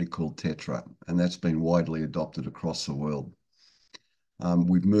standard called TETRA, and that's been widely adopted across the world.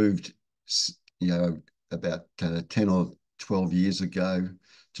 We've moved, about 10 or 12 years ago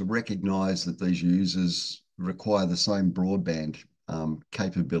to recognize that these users require the same broadband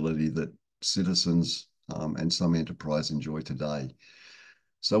capability that citizens and some enterprise enjoy today.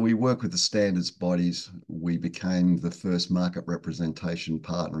 So we work with the standards bodies. We became the first market representation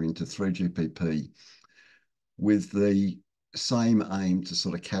partner into 3GPP with the same aim to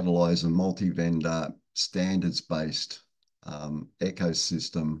sort of catalyze a multi-vendor standards-based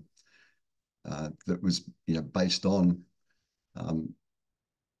ecosystem that was based on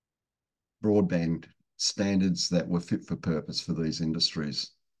broadband standards that were fit for purpose for these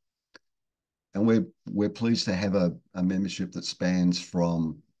industries. And we're pleased to have a membership that spans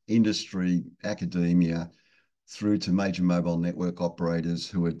from industry, academia, through to major mobile network operators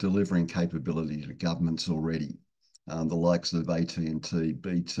who are delivering capability to governments already, the likes of AT&T,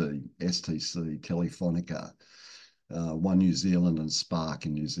 BT, STC, Telefonica, One New Zealand, and Spark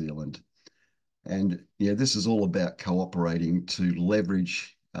in New Zealand. And this is all about cooperating to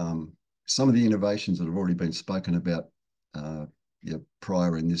leverage some of the innovations that have already been spoken about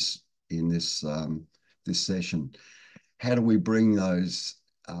prior in this session. How do we bring those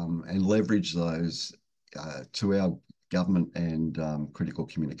and leverage those to our government and critical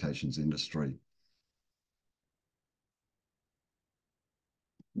communications industry?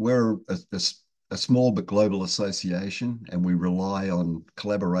 We're a small but global association, and we rely on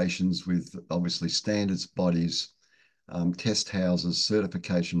collaborations with obviously standards bodies, test houses,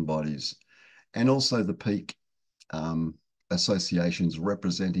 certification bodies, and also the peak associations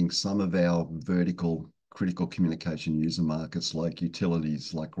representing some of our vertical critical communication user markets, like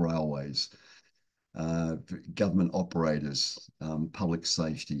utilities, like railways, government operators, public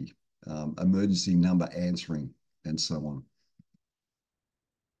safety, emergency number answering, and so on.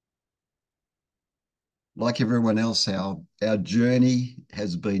 Like everyone else, our journey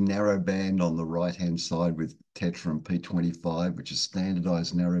has been narrowband on the right-hand side with Tetra and P25, which is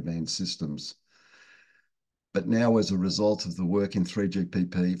standardized narrowband systems. But now, as a result of the work in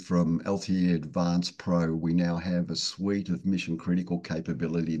 3GPP from LTE Advanced Pro, we now have a suite of mission-critical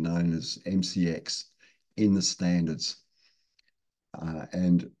capability known as MCX in the standards.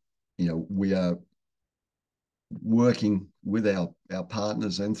 And, you know, we are working with our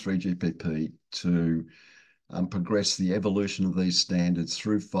partners and 3GPP to progress the evolution of these standards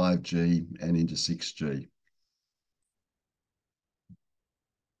through 5G and into 6G.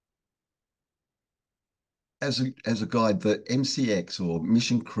 As a guide, the MCX, or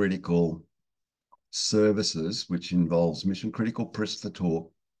mission critical services, which involves mission critical press to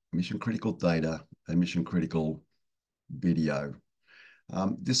talk, mission critical data, and mission critical video.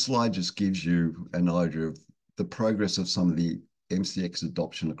 This slide just gives you an idea of the progress of some of the MCX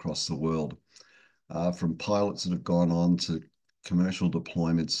adoption across the world, from pilots that have gone on to commercial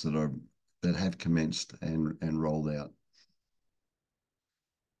deployments that have commenced and rolled out.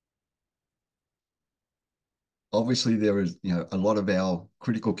 Obviously, there is, you know, a lot of our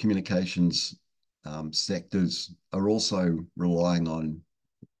critical communications sectors are also relying on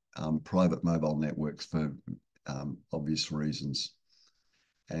private mobile networks for obvious reasons.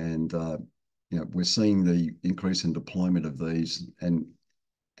 And you know, we're seeing the increase in deployment of these, and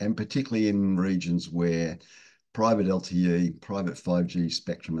particularly in regions where private LTE, private 5G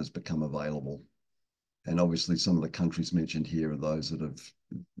spectrum has become available. And obviously, some of the countries mentioned here are those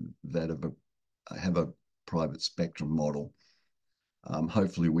that have a private spectrum model.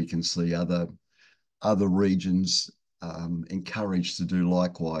 Hopefully, we can see other regions encouraged to do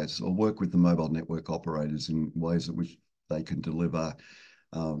likewise, or work with the mobile network operators in ways in which they can deliver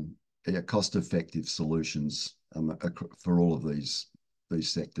cost-effective solutions for all of these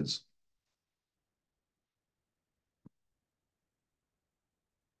sectors.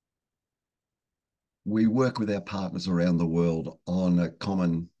 We work with our partners around the world on a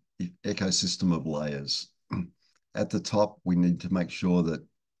common ecosystem of layers. At the top, we need to make sure that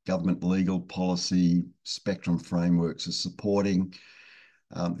government legal policy spectrum frameworks are supporting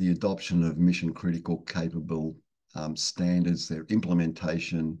the adoption of mission critical capable standards, their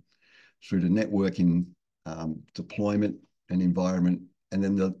implementation through to networking, deployment and environment, and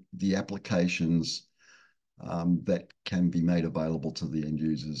then the applications that can be made available to the end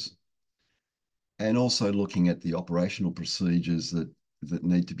users. And also looking at the operational procedures that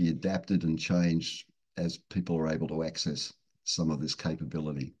need to be adapted and changed as people are able to access some of this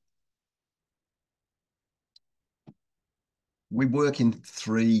capability. We work in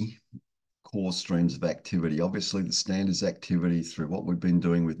 3 core streams of activity. Obviously, the standards activity through what we've been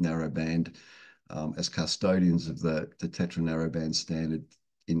doing with narrowband as custodians of the Tetra narrowband standard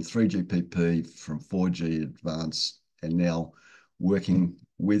in 3GPP from 4G Advanced, and now working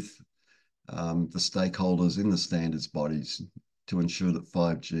with the stakeholders in the standards bodies to ensure that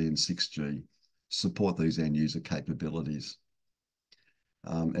 5G and 6G support these end user capabilities.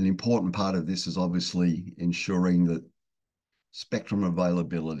 An important part of this is obviously ensuring that spectrum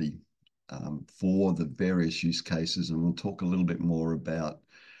availability for the various use cases, and we'll talk a little bit more about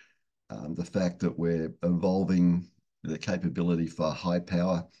the fact that we're evolving the capability for high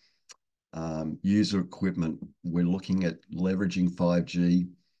power user equipment. We're looking at leveraging 5G,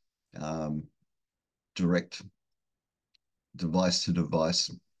 direct device to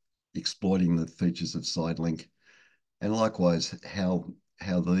device, exploiting the features of Sidelink, and likewise how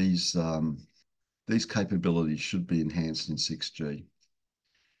these capabilities should be enhanced in 6G.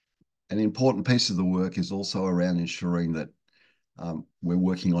 An important piece of the work is also around ensuring that we're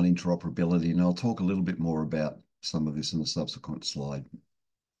working on interoperability, and I'll talk a little bit more about some of this in a subsequent slide.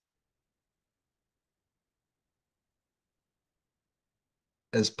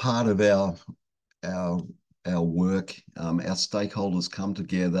 As part of our work, our stakeholders come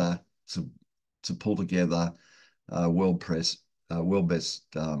together to pull together world-best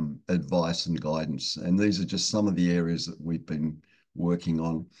advice and guidance, and these are just some of the areas that we've been working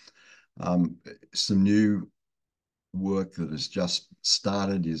on. Some new work that has just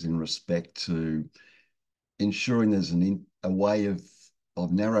started is in respect to ensuring there's a way of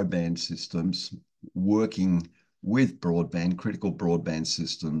narrowband systems working with critical broadband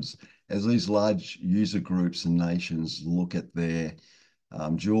systems, as these large user groups and nations look at their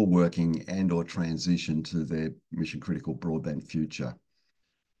dual working and or transition to their mission critical broadband future.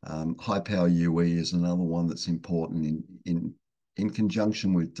 High power UE is another one that's important in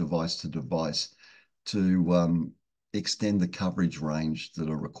conjunction with device to device to extend the coverage range that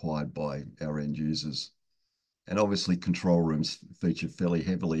are required by our end users. And obviously control rooms feature fairly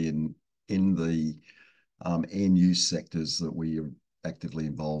heavily in the end use sectors that we are actively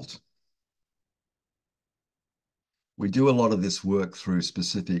involved. We do a lot of this work through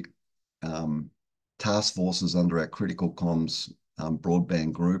specific task forces under our critical comms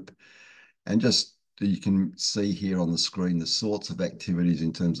broadband group. And just you can see here on the screen the sorts of activities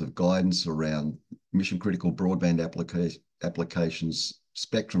in terms of guidance around mission critical broadband applications,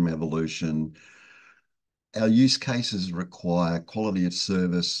 spectrum evolution. Our use cases require quality of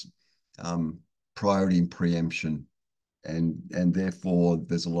service, priority and preemption, and therefore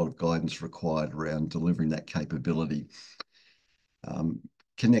there's a lot of guidance required around delivering that capability.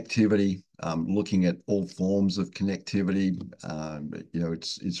 Connectivity, looking at all forms of connectivity.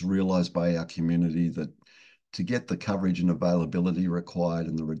 It's realized by our community that to get the coverage and availability required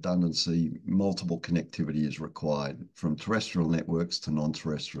and the redundancy, multiple connectivity is required from terrestrial networks to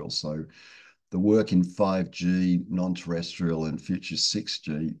non-terrestrial. So the work in 5G, non-terrestrial and future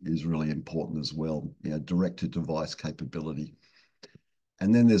 6G is really important as well, direct-to-device capability.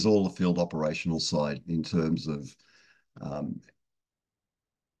 And then there's all the field operational side in terms of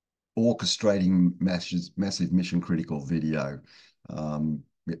orchestrating massive mission-critical video,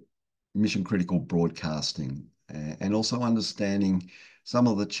 mission-critical broadcasting, and also understanding some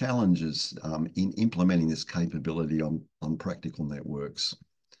of the challenges in implementing this capability on practical networks.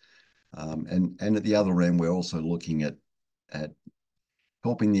 And at the other end, we're also looking at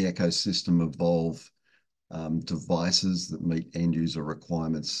helping the ecosystem evolve devices that meet end user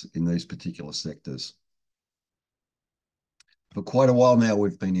requirements in these particular sectors. For quite a while now,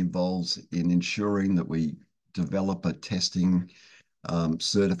 we've been involved in ensuring that we develop a testing,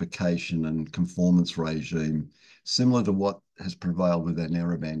 certification and conformance regime similar to what has prevailed with our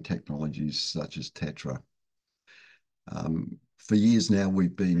narrowband technologies such as TETRA. For years now,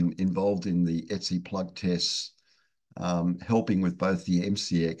 we've been involved in the ETSI plug tests, helping with both the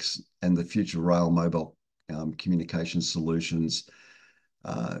MCX and the Future Rail mobile communication solutions,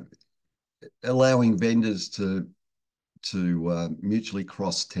 allowing vendors to mutually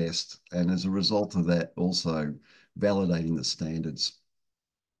cross-test, and as a result of that, also validating the standards.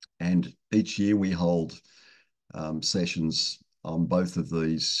 And each year we hold sessions on both of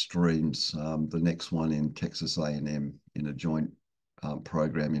these streams, the next one in Texas A&M in a joint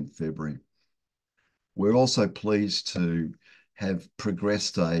program in February. We're also pleased to have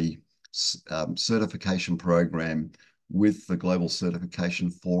progressed a certification program with the Global Certification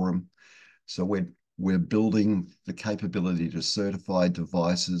Forum. So we're building the capability to certify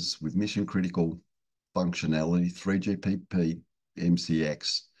devices with mission critical functionality, 3GPP,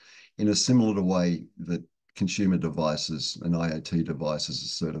 MCX, in a similar way that consumer devices and IoT devices are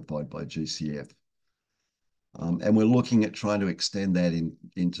certified by GCF. And we're looking at trying to extend that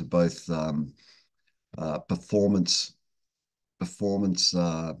into both performance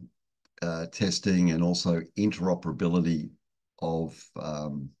testing and also interoperability of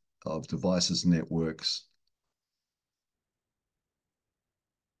devices networks.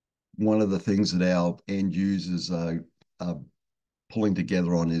 One of the things that our end users are pulling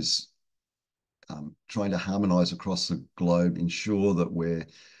together on is trying to harmonize across the globe, ensure that we're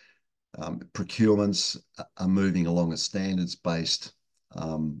procurements are moving along a standards-based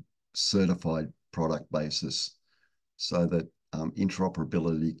certified product basis so that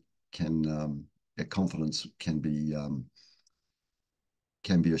interoperability confidence can be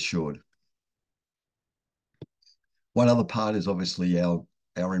assured. One other part is obviously our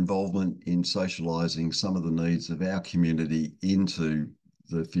involvement in socializing some of the needs of our community into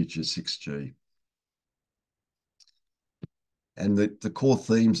the future 6G. And the core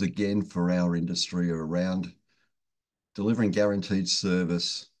themes again for our industry are around delivering guaranteed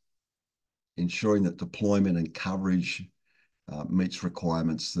service, ensuring that deployment and coverage meets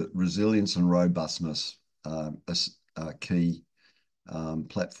requirements, that resilience and robustness are key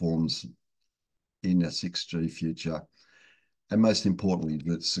platforms in a 6G future, and most importantly,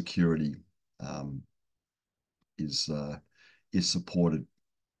 that security is supported.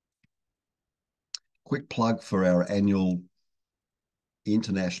 Quick plug for our annual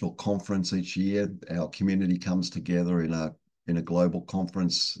international conference each year. Our community comes together in a global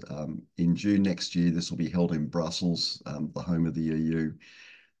conference in June next year. This will be held in Brussels, the home of the EU.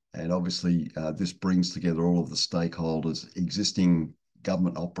 And obviously, this brings together all of the stakeholders, existing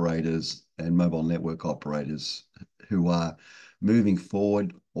government operators and mobile network operators who are moving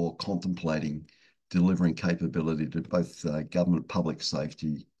forward or contemplating delivering capability to both government, public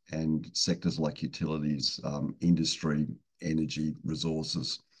safety, and sectors like utilities, industry, energy,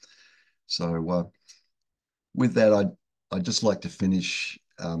 resources. So with that, I'd just like to finish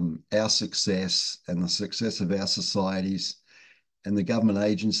our success and the success of our societies and the government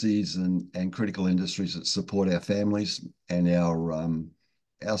agencies and critical industries that support our families and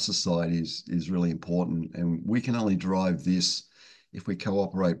our societies is really important. And we can only drive this if we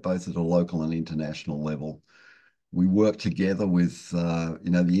cooperate both at a local and international level. We work together with the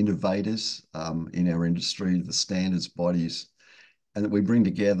innovators in our industry, the standards bodies, and that we bring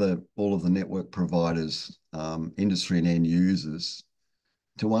together all of the network providers, industry and end users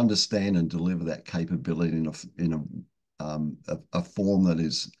to understand and deliver that capability in a form that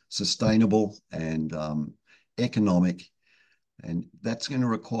is sustainable and economic. And that's going to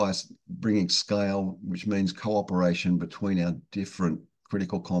require bringing scale, which means cooperation between our different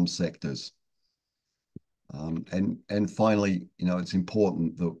critical comm sectors. And finally, it's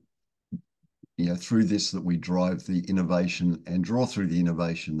important that through this that we drive the innovation and draw through the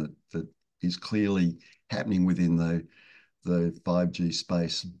innovation that is clearly happening within the 5G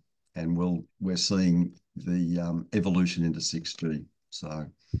space, and we're seeing the evolution into 6G. So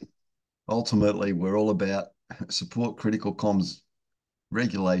ultimately, we're all about support critical comms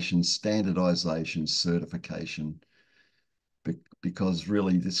regulation, standardization, certification, because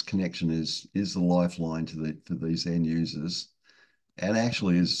really this connection is the lifeline to these end users, and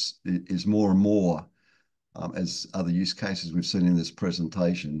actually is more and more, as other use cases we've seen in this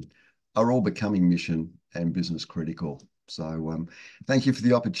presentation, are all becoming mission and business critical. So thank you for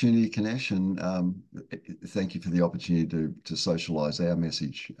the opportunity, Kanesh, and thank you for the opportunity to socialize our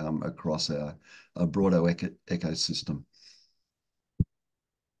message across our broader ecosystem.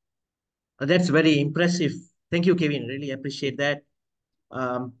 That's very impressive. Thank you, Kevin. Really appreciate that.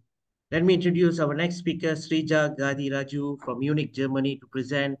 Let me introduce our next speaker, Srija Gadiraju from Munich, Germany, to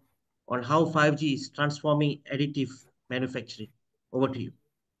present on how 5G is transforming additive manufacturing. Over to you.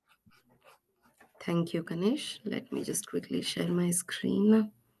 Thank you, Kanesh. Let me just quickly share my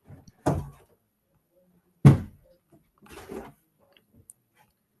screen.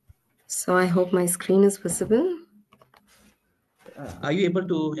 So I hope my screen is visible. Are you able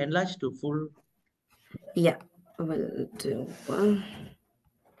to enlarge to full? Yeah, we'll do one.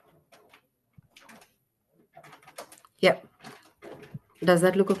 Yeah. Does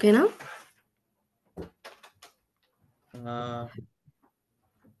that look okay now?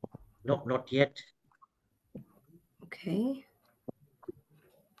 No, not yet. Okay.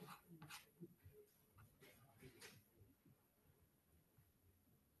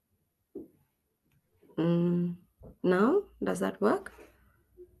 Now, does that work?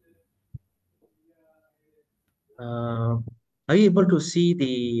 Are you able to see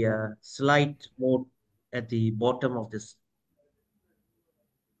the slide mode at the bottom of this?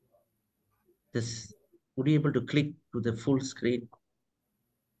 Would you be able to click to the full screen?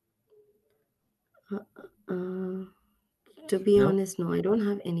 To be honest, no, I don't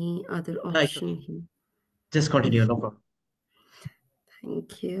have any other option here. Just continue, no problem.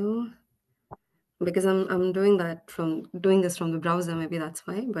 Thank you. Because I'm doing this from the browser, maybe that's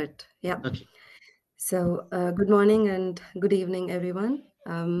why. But yeah. Okay. So good morning and good evening, everyone.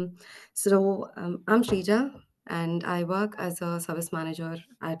 I'm Srija, and I work as a service manager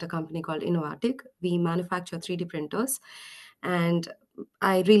at a company called Innovatic. We manufacture 3D printers, and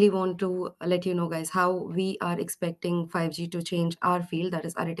I really want to let you know, guys, how we are expecting 5G to change our field, that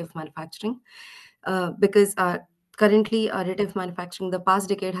is additive manufacturing, because currently additive manufacturing, the past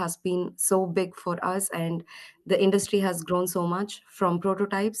decade has been so big for us, and the industry has grown so much. From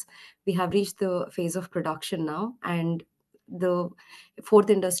prototypes, we have reached the phase of production now, and the fourth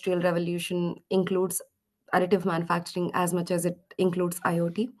industrial revolution includes additive manufacturing as much as it includes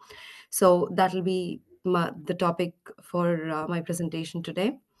IoT. So that will be the topic for my presentation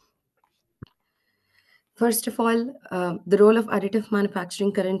today. First of all, the role of additive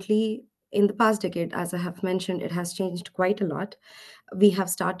manufacturing currently, in the past decade, as I have mentioned, it has changed quite a lot. We have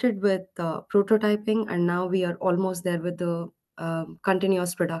started with prototyping, and now we are almost there with the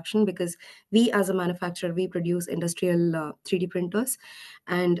continuous production, because we as a manufacturer, we produce industrial 3D printers,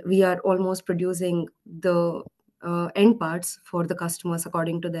 and we are almost producing the end parts for the customers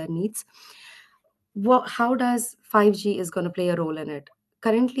according to their needs. How does 5G is going to play a role in it?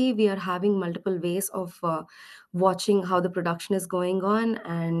 Currently, we are having multiple ways of watching how the production is going on,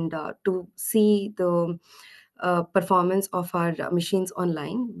 and to see the performance of our machines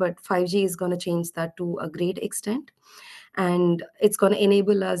online. But 5G is going to change that to a great extent, and it's going to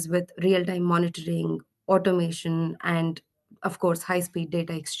enable us with real-time monitoring, automation, and of course high-speed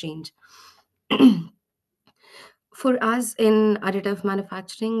data exchange. For us in additive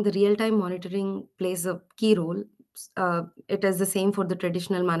manufacturing, the real-time monitoring plays a key role, it is the same for the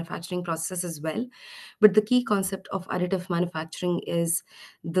traditional manufacturing process as well. But the key concept of additive manufacturing is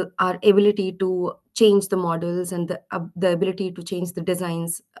our ability to change the models and the ability to change the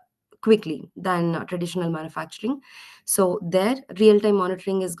designs quickly than traditional manufacturing. So there, real-time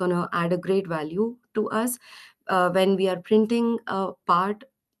monitoring is going to add a great value to us when we are printing a part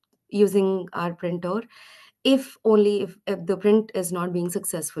using our printer. If only if the print is not being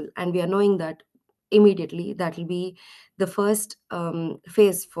successful, and we are knowing that immediately, that will be the first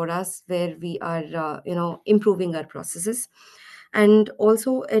phase for us where we are improving our processes. And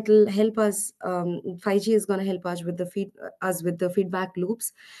also it'll help us, 5G is going to help us with the feedback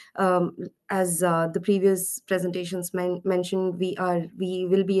loops. As the previous presentations mentioned, we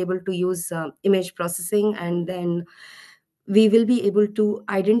will be able to use image processing, and then we will be able to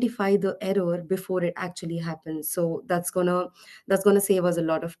identify the error before it actually happens. So that's gonna save us a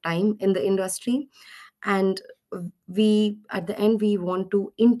lot of time in the industry. And we, at the end, we want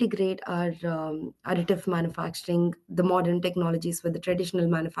to integrate our additive manufacturing, the modern technologies, with the traditional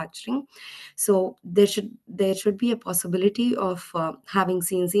manufacturing. So there should be a possibility of having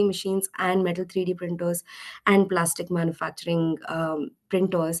CNC machines and metal 3D printers and plastic manufacturing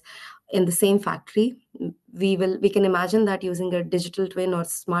printers in the same factory. We can imagine that using a digital twin or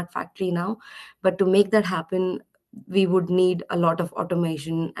smart factory now, but to make that happen, we would need a lot of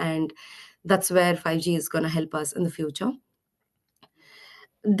automation, and that's where 5G is going to help us in the future.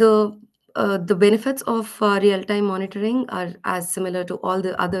 The benefits of real-time monitoring are as similar to all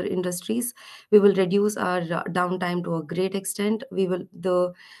the other industries. We will reduce our downtime to a great extent.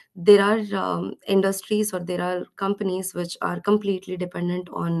 There are industries, or there are companies which are completely dependent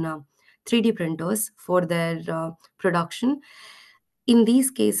on 3D printers for their production. In these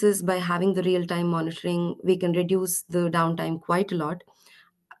cases, by having the real-time monitoring, we can reduce the downtime quite a lot.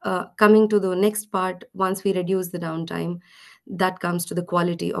 Coming to the next part, once we reduce the downtime, that comes to the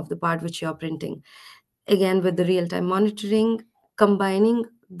quality of the part which you're printing. Again, with the real-time monitoring, combining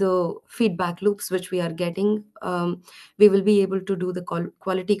the feedback loops which we are getting, we will be able to do the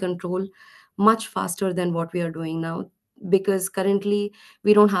quality control much faster than what we are doing now, because currently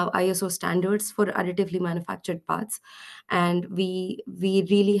we don't have ISO standards for additively manufactured parts, and we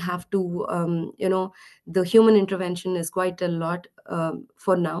really have to the human intervention is quite a lot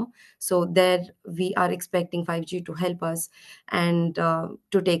for now. So there we are expecting 5G to help us, and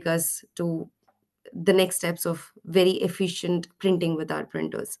to take us to the next steps of very efficient printing with our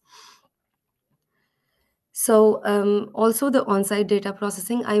printers. So also the on-site data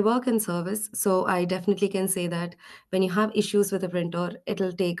processing, I work in service, so I definitely can say that when you have issues with a printer,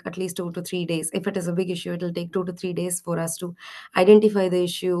 it'll take at least 2 to 3 days. If it is a big issue, it'll take 2 to 3 days for us to identify the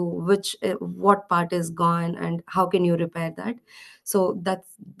issue, what part is gone, and how can you repair that. So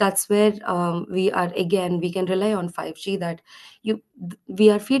that's where we can rely on 5G, that we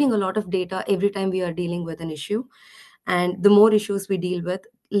are feeding a lot of data every time we are dealing with an issue, and the more issues we deal with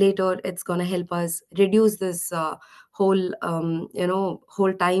later, it's going to help us reduce this whole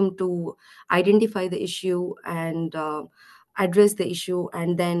time to identify the issue and address the issue,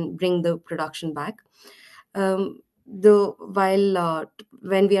 and then bring the production back. When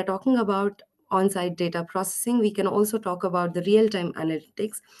we are talking about on-site data processing, we can also talk about the real-time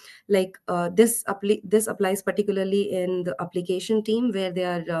analytics. Like this applies particularly in the application team, where they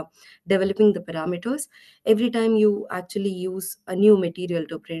are developing the parameters. Every time you actually use a new material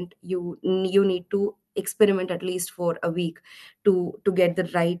to print, you need to experiment at least for a week to get the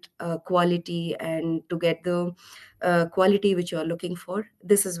right quality, and to get the quality which you are looking for.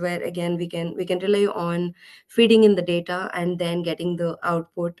 This is where again we can rely on feeding in the data and then getting the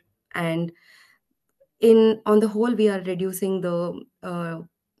output. And on the whole, we are reducing the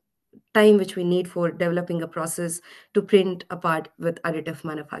time which we need for developing a process to print a part with additive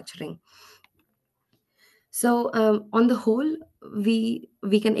manufacturing. So on the whole, we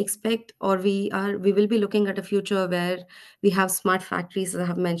can expect, or we will be looking at a future where we have smart factories, as I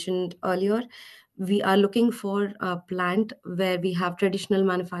have mentioned earlier. We are looking for a plant where we have traditional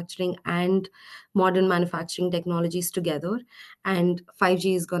manufacturing and modern manufacturing technologies together, and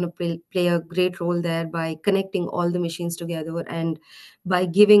 5G is going to play a great role there by connecting all the machines together, and by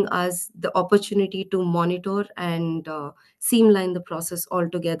giving us the opportunity to monitor and streamline the process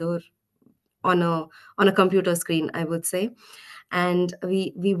altogether on a computer screen, I would say. And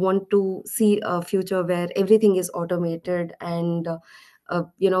we want to see a future where everything is automated, and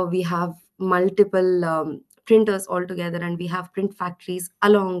we have multiple printers all together, and we have print factories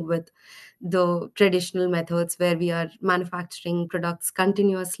along with the traditional methods where we are manufacturing products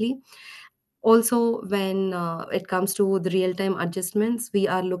continuously. Also, when it comes to the real-time adjustments, we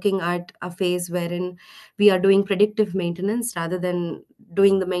are looking at a phase wherein we are doing predictive maintenance rather than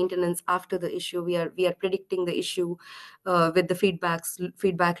doing the maintenance after the issue. We are predicting the issue with the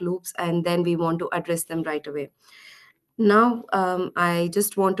feedback loops, and then we want to address them right away. Now, I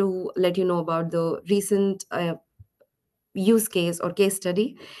just want to let you know about the recent use case or case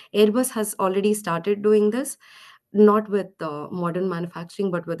study. Airbus has already started doing this, not with modern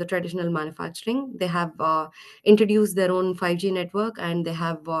manufacturing, but with the traditional manufacturing. They have introduced their own 5G network, and they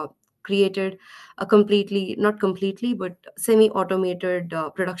have created a completely, not completely, but semi-automated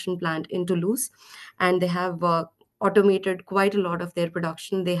production plant in Toulouse. And they have automated quite a lot of their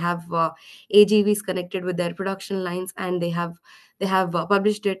production. They have AGVs connected with their production lines, and they have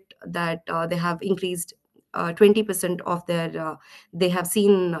published it that they have increased 20% of their they have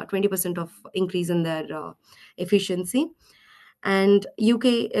seen 20% of increase in their efficiency. And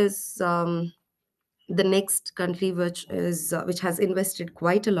UK is the next country which has invested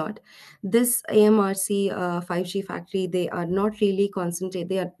quite a lot. This AMRC 5G factory, they are not really concentrate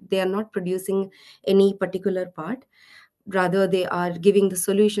they are not producing any particular part. Rather, they are giving the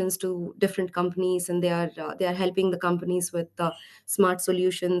solutions to different companies, and they are helping the companies with smart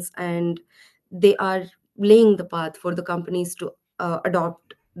solutions, and they are laying the path for the companies to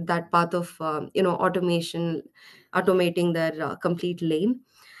adopt that path of automating their complete lane.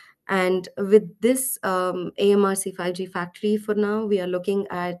 And with this AMRC 5G factory, for now, we are looking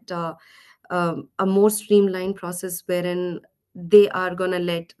at a more streamlined process wherein they are going to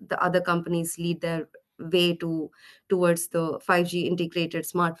let the other companies lead their way towards the 5G integrated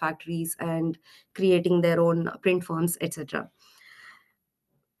smart factories and creating their own print firms, etc.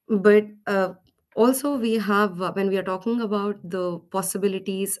 But also, we have when we are talking about the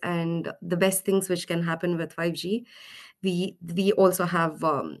possibilities and the best things which can happen with 5G, we also have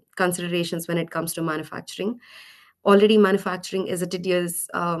considerations when it comes to manufacturing. Already, manufacturing is a tedious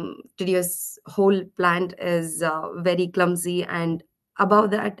whole plant is very clumsy, and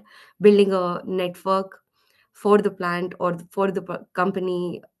above that, building a network for the plant or for the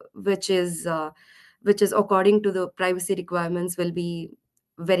company, which is according to the privacy requirements, will be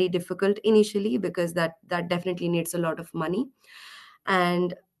very difficult initially, because that definitely needs a lot of money.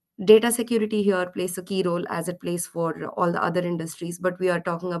 And data security here plays a key role, as it plays for all the other industries. But we are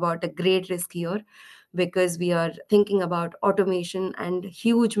talking about a great risk here, because we are thinking about automation and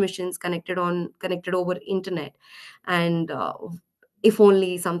huge machines connected over internet. And if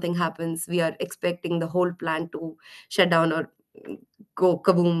only something happens, we are expecting the whole plant to shut down or go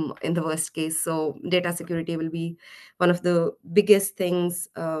kaboom in the worst case. So data security will be one of the biggest things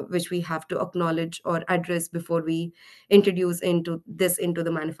which we have to acknowledge or address before we introduce into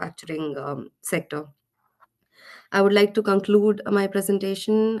the manufacturing sector. I would like to conclude my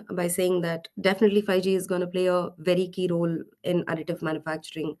presentation by saying that definitely 5G is going to play a very key role in additive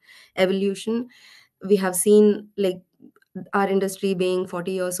manufacturing evolution. We have seen, like, our industry being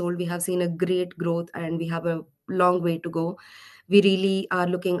 40 years old, we have seen a great growth, and we have a long way to go. We really are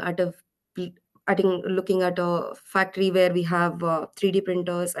looking at a factory where we have 3D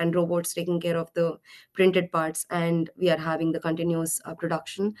printers and robots taking care of the printed parts, and we are having the continuous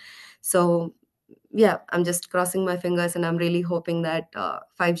production. So yeah, I'm just crossing my fingers, and I'm really hoping that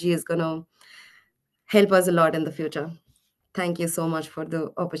 5G is going to help us a lot in the future. Thank you so much for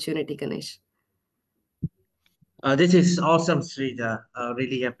the opportunity, Ganesh. This is awesome, Srija.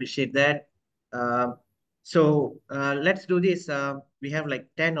 Really appreciate that. Let's do this. We have like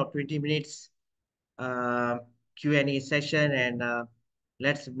 10 or 20 minutes Q&A session, and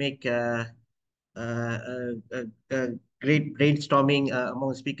let's make a great brainstorming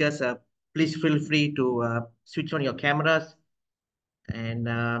among speakers. Please feel free to switch on your cameras. And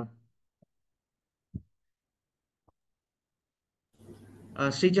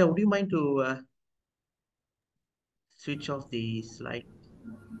Srija, would you mind to switch off the slide?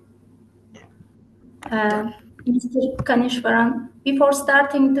 Mr. Kanishwaran, before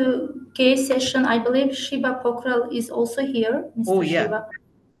starting the case session, I believe Shiva Pokhrel is also here. Mr. Oh, yeah. Shiva.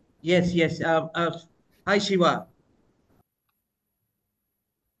 Yes. Hi, Shiva.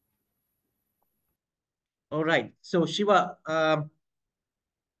 All right. So, Shiva, so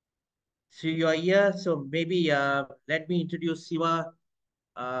you are here. So maybe let me introduce Shiva.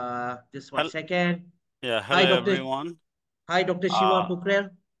 Just one second. Yeah. Hello, everyone. Hi, Dr. Shiva Pokhrel.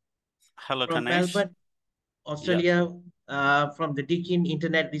 Hello, from Ganesh. Melbourne, Australia. Yeah. From the Deakin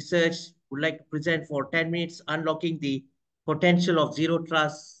Internet Research, would like to present for 10 minutes, unlocking the potential of zero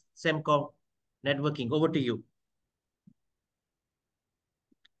trust Semcom networking. Over to you.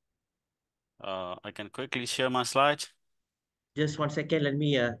 I can quickly share my slides. Just one second. Let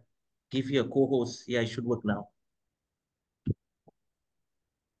me give you a co-host. Yeah, it should work now.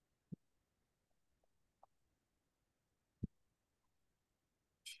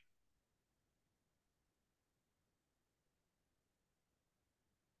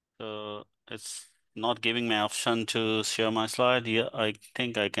 So it's not giving me option to share my slide. Yeah, I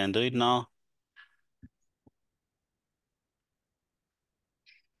think I can do it now.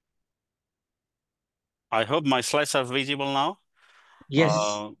 I hope my slides are visible now. Yes.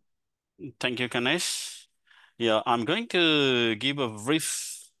 Thank you, Ganesh. Yeah, I'm going to give a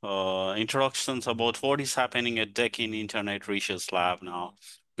brief introductions about what is happening at DECIN Internet Research Lab now.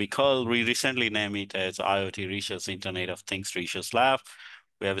 We recently named it as IoT Research Internet of Things Research Lab.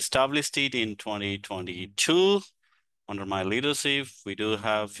 We have established it in 2022 under my leadership. We do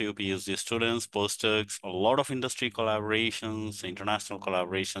have few PhD students, postdocs, a lot of industry collaborations, international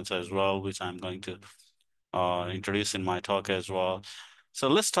collaborations as well, which I'm going to introduce in my talk as well. So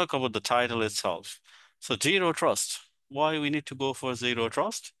let's talk about the title itself. So Zero Trust. Why we need to go for Zero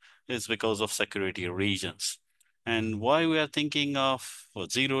Trust is because of security reasons. And why we are thinking of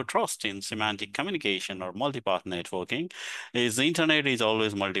Zero Trust in semantic communication or multipath networking is the internet is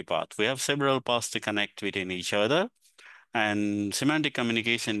always multipath. We have several paths to connect within each other, and semantic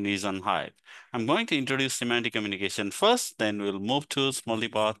communication is on high. I'm going to introduce semantic communication first, then we'll move to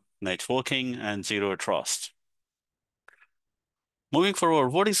multipath networking and Zero Trust. Moving forward,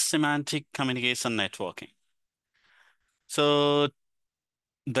 what is semantic communication networking? So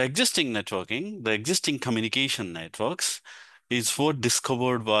the existing networking, the existing communication networks is what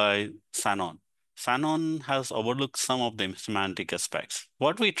discovered by Fanon. Fanon has overlooked some of the semantic aspects.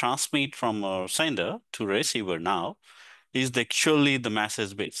 What we transmit from our sender to receiver now is actually the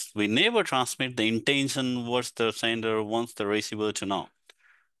message bits. We never transmit the intention what the sender wants the receiver to know.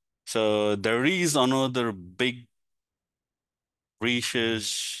 So there is another big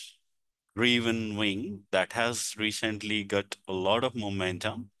research driven wing that has recently got a lot of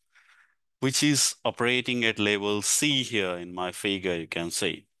momentum, which is operating at level C here in my figure, you can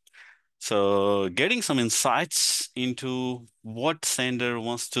see. So getting some insights into what sender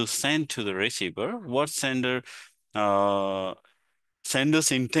wants to send to the receiver, what sender's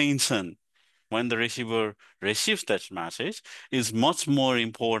intention when the receiver receives that message is much more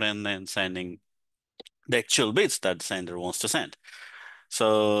important than sending the actual bits that the sender wants to send.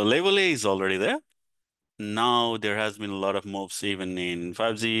 So level A is already there. Now there has been a lot of moves even in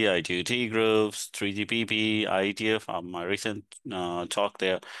 5G, IoT groups, 3GPP, IETF, my recent talk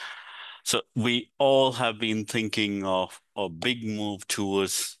there. So we all have been thinking of a big move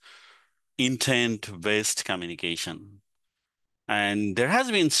towards intent-based communication. And there has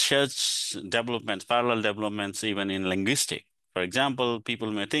been such developments, parallel developments, even in linguistics. For example, people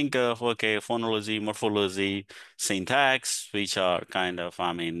may think of, okay, phonology, morphology, syntax, which are kind of,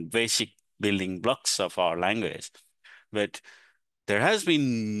 basic building blocks of our language. But there has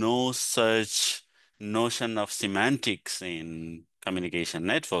been no such notion of semantics in communication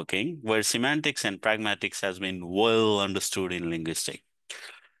networking, where semantics and pragmatics has been well understood in linguistics.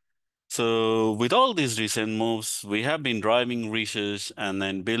 So with all these recent moves, we have been driving research and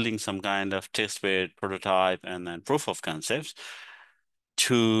then building some kind of test bed, prototype, and then proof of concepts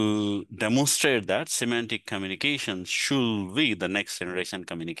to demonstrate that semantic communication should be the next generation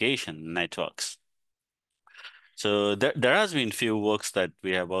communication networks. So there has been few works that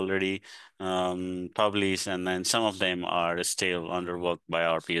we have already published, and then some of them are still under work by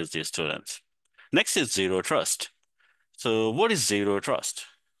our PhD students. Next is Zero Trust. So what is Zero Trust?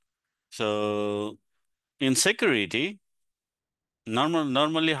 So in security,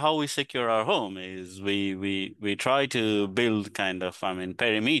 normally how we secure our home is we try to build kind of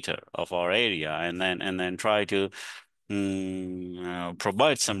perimeter of our area, and then try to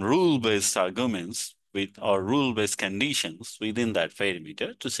provide some rule-based arguments with our rule-based conditions within that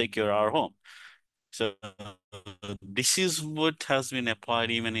perimeter to secure our home. So this is what has been applied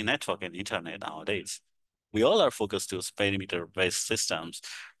even in network and internet nowadays. We all are focused to perimeter-based systems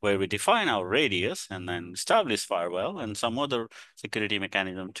where we define our radius and then establish firewall and some other security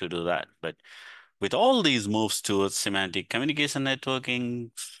mechanism to do that. But with all these moves towards semantic communication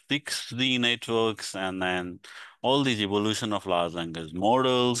networking, 6D networks, and then all these evolution of large language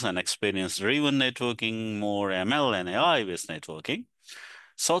models and experience-driven networking, more ML and AI-based networking,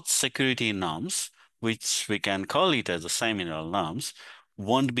 such security norms, which we can call it as the seminal norms,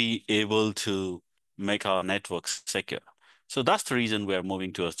 won't be able to make our networks secure. So that's the reason we're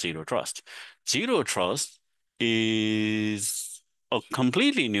moving towards Zero Trust. Zero Trust is a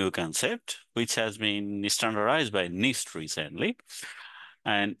completely new concept, which has been standardized by NIST recently.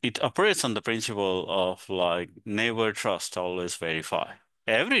 And it operates on the principle of like never trust, always verify.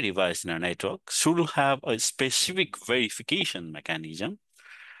 every device in a network should have a specific verification mechanism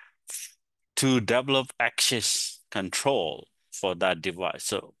to develop access control for that device.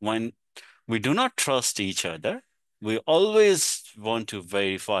 So when we do not trust each other, we always want to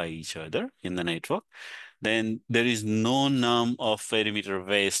verify each other in the network, then there is no norm of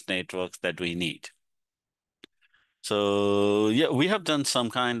perimeter-based networks that we need. So yeah, we have done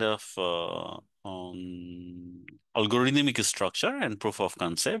some kind of algorithmic structure and proof of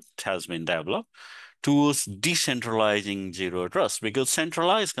concept has been developed towards decentralizing zero trust, because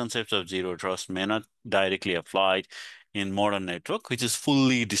centralized concepts of zero trust may not directly apply in modern network, which is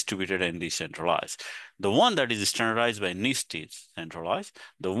fully distributed and decentralized. The one that is standardized by NIST is centralized.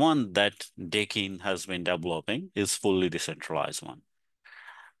 The one that DECIN has been developing is fully decentralized one.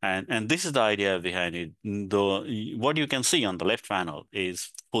 And this is the idea behind it. What you can see on the left panel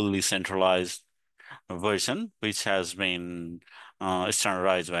is fully centralized version, which has been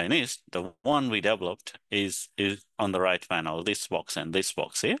standardized by NIST. The one we developed is on the right panel, this box and this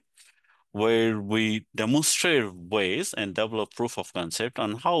box here, where we demonstrate ways and develop proof of concept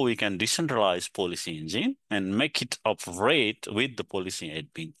on how we can decentralize policy engine and make it operate with the policy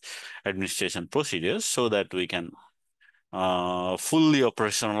administration procedures so that we can fully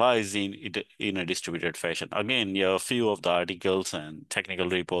operationalized in a distributed fashion. Again, a few of the articles and technical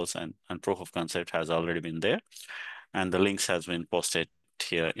reports and proof of concept has already been there, and the links has been posted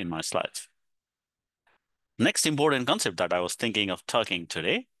here in my slides. Next important concept that I was thinking of talking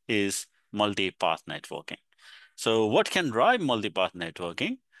today is multi-path networking. So what can drive multi-path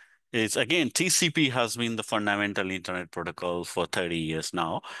networking? Is again, TCP has been the fundamental internet protocol for 30 years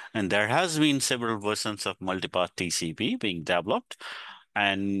now, and there has been several versions of multipath TCP being developed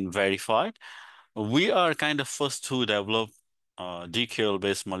and verified. We are kind of first to develop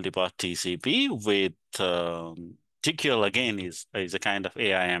GQL-based multipath TCP with GQL again is a kind of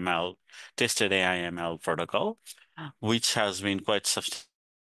AI/ML, tested AI/ML protocol, which has been quite substantial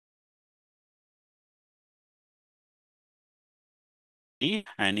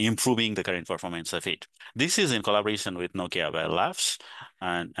and improving the current performance of it. This is in collaboration with Nokia Bell Labs,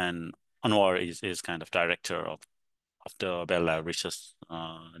 and Anwar is kind of director of the Bell Lab research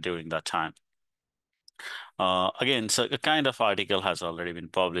during that time. Again, so a kind of article has already been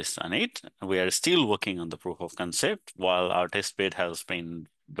published on it. We are still working on the proof of concept while our test bed has been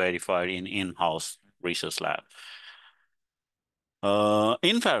verified in-house research lab.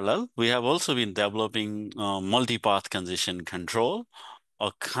 In parallel, we have also been developing multi-path congestion control,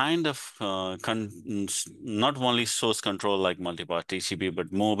 a kind of not only source control like multi-path TCP,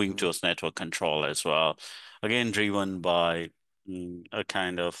 but moving towards network control as well. Again, driven by a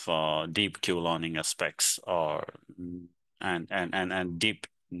kind of deep Q-learning aspects or and deep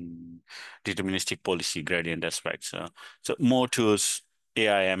deterministic policy gradient aspects. So more towards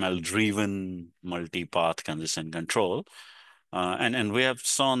AI/ML driven multi-path congestion control. And we have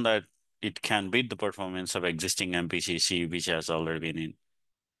shown that it can beat the performance of existing MPCC, which has already been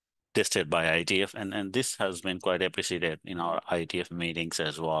tested by IETF, and this has been quite appreciated in our IETF meetings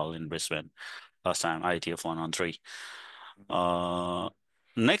as well in Brisbane last time, IETF 113.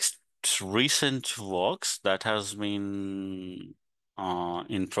 Next recent works that has been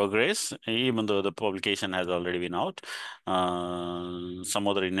in progress, even though the publication has already been out, some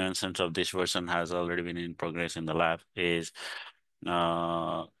other inventions of this version has already been in progress in the lab, is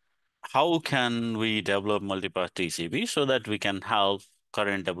how can we develop multipath TCP so that we can help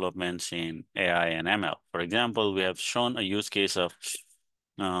current developments in AI and ML. For example, we have shown a use case of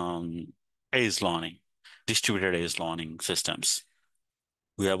ACE learning, distributed ACE learning systems.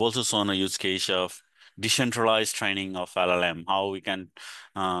 We have also shown a use case of decentralized training of LLM, how we can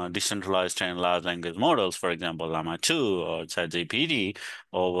decentralize train large language models, for example, Llama 2 or ChatGPT,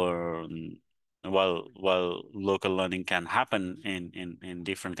 over while local learning can happen in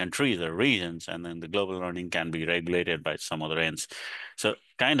different countries or regions, and then the global learning can be regulated by some other ends. So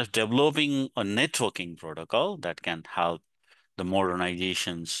kind of developing a networking protocol that can help the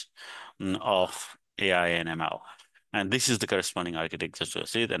modernizations of AI and ML. And this is the corresponding architecture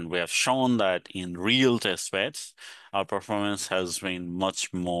to it. And we have shown that in real test beds, our performance has been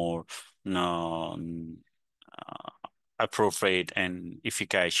much more appropriate and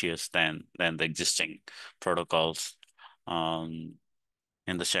efficacious than the existing protocols in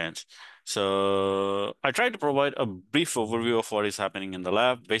the sense. So I tried to provide a brief overview of what is happening in the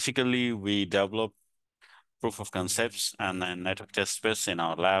lab. Basically, we develop proof of concepts and then network test beds in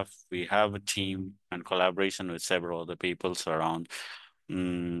our lab. We have a team and collaboration with several other people around the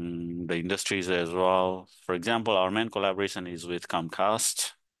industries as well. For example, our main collaboration is with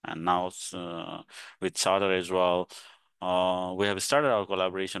Comcast and now with Charter as well. We have started our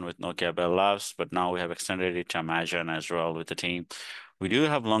collaboration with Nokia Bell Labs, but now we have extended it to Amazon as well with the team. We do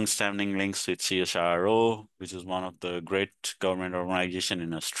have long-standing links with CSIRO, which is one of the great government organization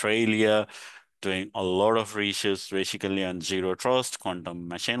in Australia, doing a lot of research basically on zero trust, quantum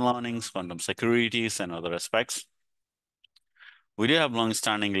machine learning, quantum securities, and other aspects. We do have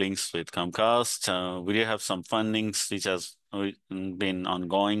long-standing links with Comcast. We do have some fundings which has been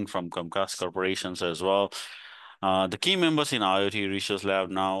ongoing from Comcast corporations as well. The key members in IoT Research Lab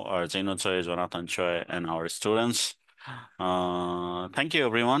now are Zainul Choi, Jonathan Choi, and our students. Thank you,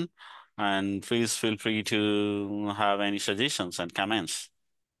 everyone. And please feel free to have any suggestions and comments.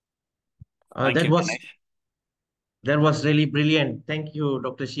 Thank you, that was really brilliant. Thank you,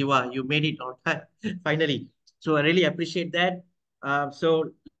 Dr. Shiva. You made it on time, finally. So I really appreciate that.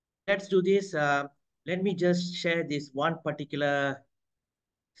 So let's do this. Let me just share this one particular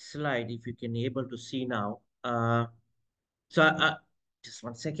slide, if you can able to see now. Just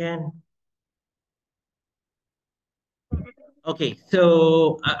one second. Okay,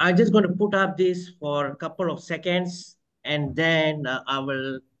 so I'm just going to put up this for a couple of seconds, and then I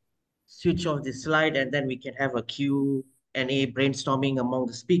will switch off the slide, and then we can have a Q&A brainstorming among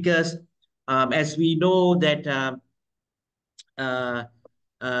the speakers. As we know that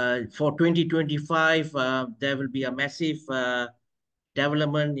for 2025, there will be a massive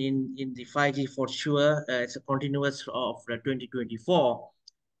development in the 5G for sure. It's a continuous of 2024.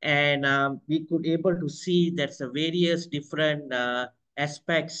 And we could able to see that's a various different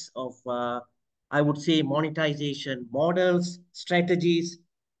aspects of, I would say, monetization models, strategies.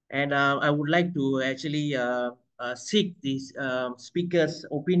 And I would like to actually seek these speakers'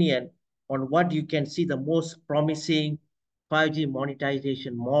 opinion on what you can see the most promising 5G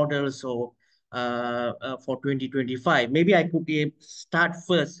monetization models or for 2025. Maybe I could start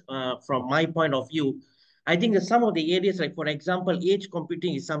first from my point of view. I think that some of the areas, like for example, edge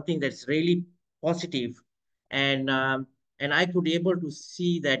computing is something that's really positive, and I could able to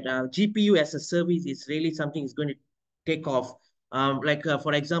see that GPU as a service is really something is going to take off.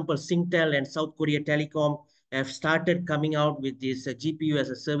 For example, Singtel and South Korea Telecom have started coming out with this GPU as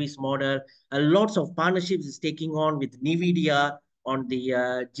a service model. Lots of partnerships is taking on with NVIDIA on the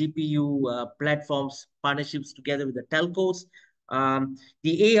GPU platforms, partnerships together with the telcos.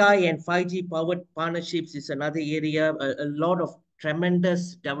 The AI and 5G powered partnerships is another area. A lot of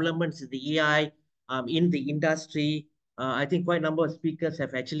tremendous developments in the AI in the industry. I think quite a number of speakers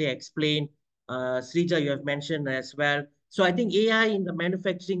have actually explained. Srija, you have mentioned as well. So I think AI in the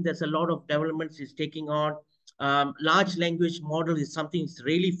manufacturing, there's a lot of developments is taking on. Large language model is something that's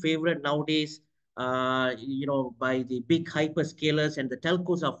really favored nowadays, by the big hyperscalers, and the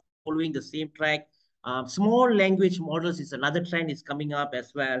telcos are following the same track. Small language models is another trend is coming up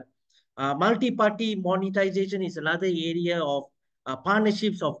as well. Multi-party monetization is another area of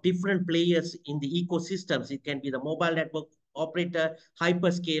partnerships of different players in the ecosystems. It can be the mobile network operator,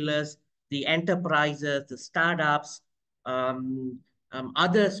 hyperscalers, the enterprises, the startups,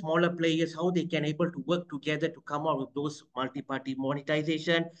 other smaller players, how they can able to work together to come out with those multi-party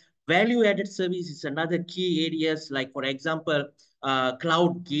monetization. Value-added service is another key areas, like for example,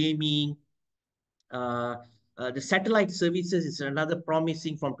 cloud gaming. The satellite services is another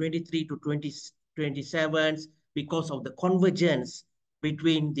promising from 23 to 2027 because of the convergence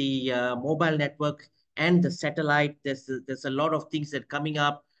between the mobile network and the satellite. There's a lot of things that are coming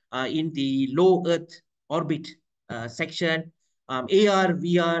up in the low Earth orbit section. AR,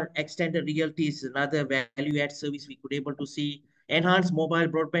 VR, extended reality is another value-add service we could able to see. Enhanced mobile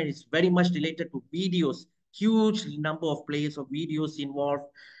broadband is very much related to videos. Huge number of players of videos involved.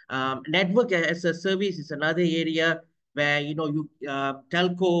 Network as a service is another area where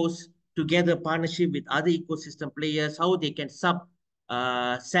telcos together partnership with other ecosystem players, how they can sell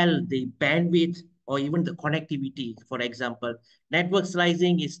the bandwidth or even the connectivity, for example. Network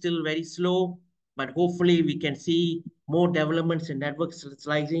slicing is still very slow, but hopefully we can see more developments in network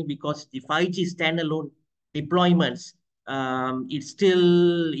slicing because the 5G standalone deployments, it's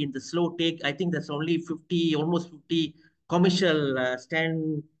still in the slow take. I think there's only almost 50 commercial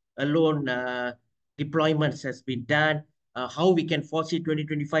standalone deployments has been done. How we can foresee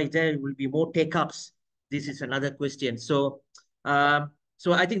 2025, there will be more take-ups. This is another question. So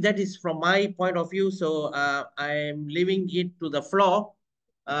I think that is from my point of view. So I'm leaving it to the floor.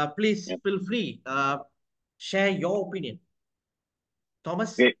 Please feel free. Share your opinion.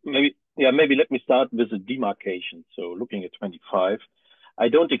 Thomas? Okay, maybe let me start with the demarcation. So looking at 25, I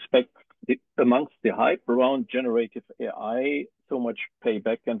don't expect amongst the hype around generative AI so much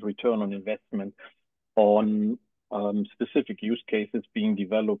payback and return on investment on specific use cases being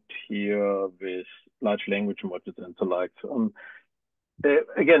developed here with large language models and the like.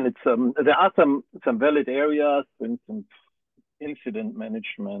 Again, it's there are some valid areas, for instance, incident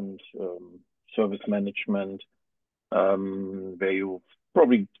management, service management, where you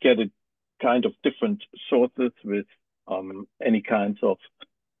probably get a kind of different sources with any kinds of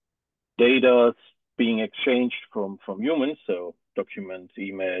data being exchanged from humans, so documents,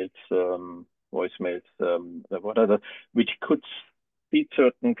 emails, voicemails, whatever, which could feed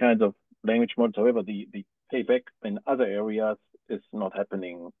certain kinds of language models. However, the payback in other areas is not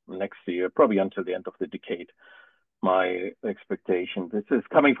happening next year, probably until the end of the decade. My expectation. This is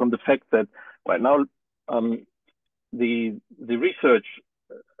coming from the fact that right now the research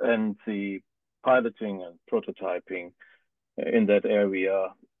and the piloting and prototyping in that area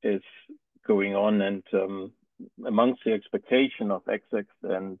is going on, and amongst the expectation of execs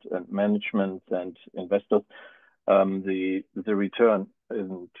and management and investors, the return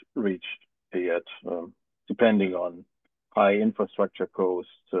isn't reached yet, depending on high infrastructure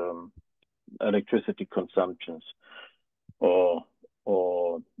costs, electricity consumptions, or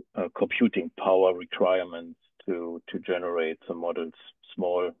computing power requirements to generate the models,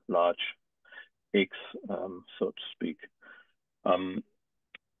 small, large, X, so to speak.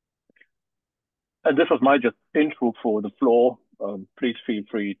 And this was my just intro for the floor. Please feel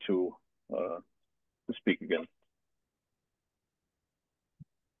free to speak again.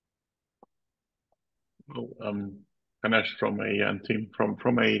 Well, Ganesh, from a team,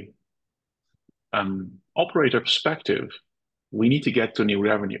 from a operator perspective, we need to get to new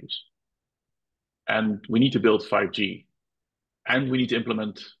revenues, and we need to build 5G, and we need to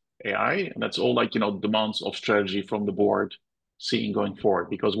implement AI, and that's all like, demands of strategy from the board seeing going forward,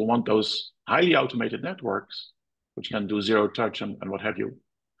 because we want those highly automated networks which can do zero touch and what have you.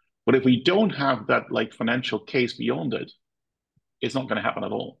 But if we don't have that like financial case beyond it, it's not going to happen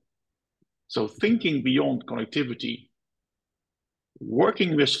at all. So thinking beyond connectivity,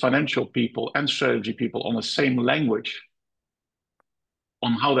 working with financial people and strategy people on the same language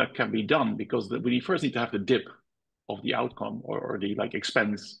on how that can be done, because we first need to have the dip of the outcome or the like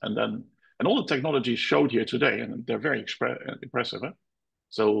expense, and all the technologies showed here today, and they're very impressive.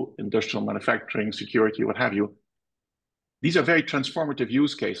 So industrial manufacturing, security, what have you. These are very transformative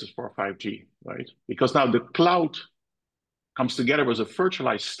use cases for 5G, right? Because now the cloud comes together with a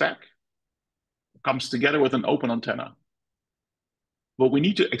virtualized stack, comes together with an open antenna. But we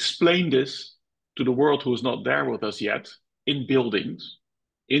need to explain this to the world who is not there with us yet, in buildings,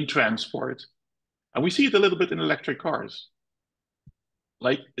 in transport. And we see it a little bit in electric cars.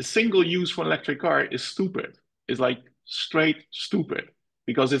 Like a single use for an electric car is stupid. It's like straight stupid,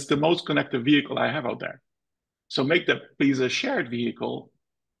 because it's the most connected vehicle I have out there. So make that please a shared vehicle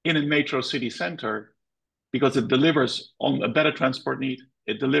in a metro city center, because it delivers on a better transport need,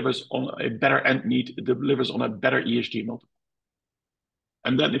 it delivers on a better end need, it delivers on a better ESG multiple.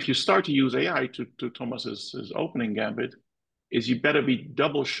 And then if you start to use AI, to Thomas's opening gambit, is you better be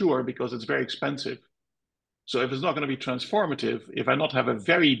double sure, because it's very expensive. So if it's not going to be transformative, if I not have a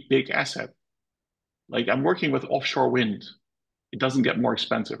very big asset, like I'm working with offshore wind, it doesn't get more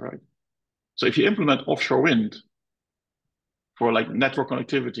expensive, right? So if you implement offshore wind for like network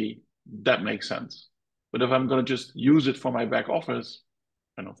connectivity, that makes sense. But if I'm going to just use it for my back office,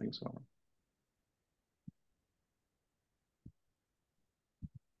 I don't think so.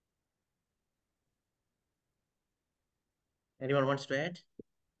 Anyone wants to add?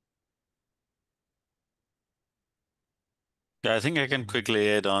 Yeah, I think I can quickly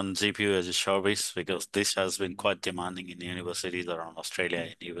add on GPU as a service, because this has been quite demanding in universities around Australia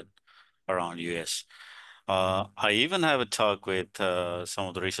and even around US. I even have a talk with some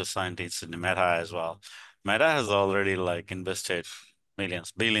of the research scientists in Meta as well. Meta has already like invested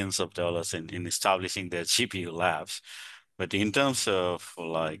millions, billions of dollars in establishing their GPU labs. But in terms of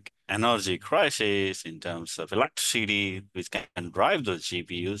like energy crisis, in terms of electricity, which can drive those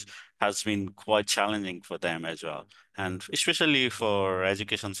GPUs, has been quite challenging for them as well. And especially for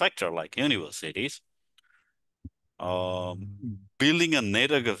education sector like universities, building a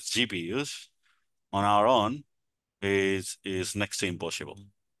network of GPUs on our own is next to impossible,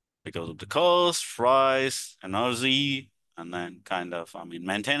 because of the cost, price, energy, and then kind of,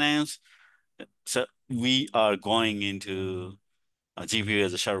 maintenance. So we are going into a GPU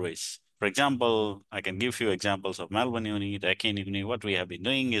as a service. For example, I can give you examples of Melbourne Uni, Deakin Uni. What we have been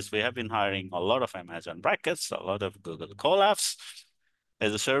doing is we have been hiring a lot of Amazon brackets, a lot of Google Colabs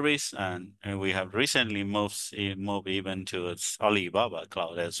as a service, and we have recently moved even towards Alibaba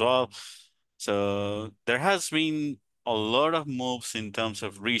Cloud as well. So there has been a lot of moves in terms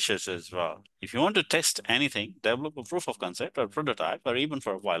of research as well. If you want to test anything, develop a proof of concept or prototype, or even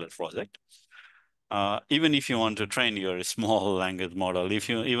for a pilot project, even if you want to train your small language model,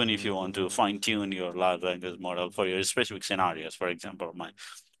 even if you want to fine tune your large language model for your specific scenarios, for example,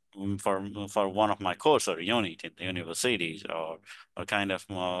 for one of my course or unit in the universities, or kind of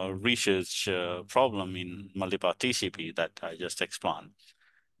research problem in multipath TCP that I just explained,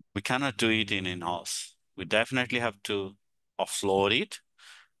 we cannot do it in-house. We definitely have to offload it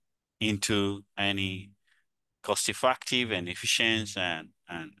into any cost-effective and efficient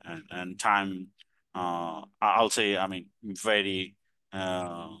and time. I'll say, I mean, very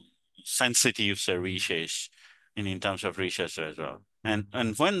sensitive research in terms of research as well.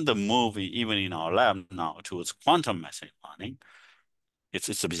 And when the move, even in our lab now, towards quantum machine learning,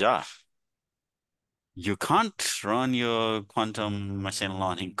 it's bizarre. You can't run your quantum machine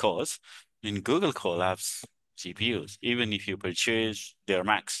learning course in Google Colab's GPUs, even if you purchase their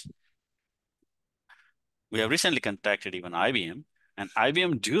Macs. We have recently contacted even IBM, and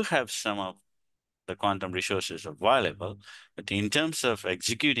IBM do have some of the quantum resources available, but in terms of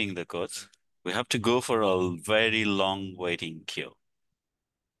executing the codes, we have to go for a very long waiting queue.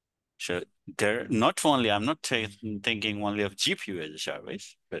 So there, not only, I'm not thinking only of GPU as a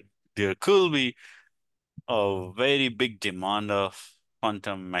service, but there could be a very big demand of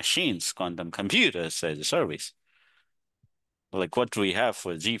quantum machines, quantum computers as a service. Like what we have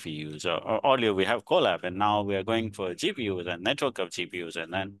for GPUs, or earlier we have Colab, and now we are going for GPUs and network of GPUs,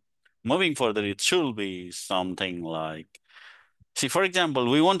 and then moving further, it should be something like, see, for example,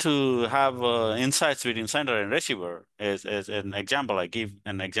 we want to have insights between sender and receiver. As an example, I give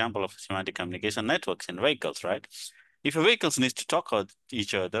an example of semantic communication networks in vehicles, right? If a vehicles needs to talk to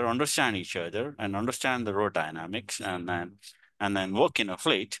each other, understand each other, and understand the road dynamics, and then work in a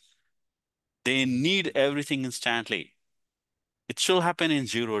fleet, they need everything instantly. It should happen in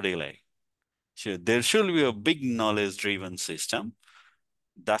zero delay. So there should be a big knowledge-driven system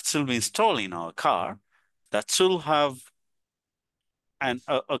that should be installed in our car, that should have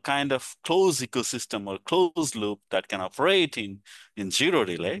a kind of closed ecosystem or closed loop that can operate in zero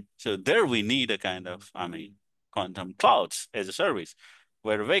delay. So there we need a kind of, I mean, quantum clouds as a service,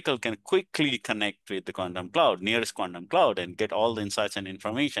 where a vehicle can quickly connect with the quantum cloud, nearest quantum cloud, and get all the insights and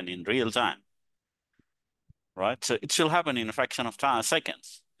information in real time. Right? So it should happen in a fraction of time,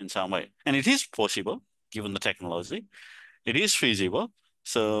 seconds in some way. And it is possible, given the technology. It is feasible.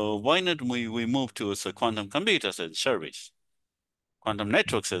 So why not we move towards a quantum computers as a service, quantum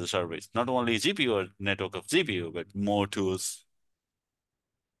networks as a service, not only GPU or network of GPU, but more towards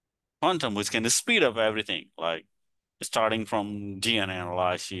quantum, which can speed up everything, like starting from DNA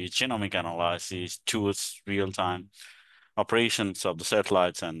analysis, genomic analysis, towards real-time operations of the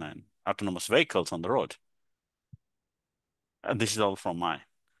satellites and then autonomous vehicles on the road. And this is all from my.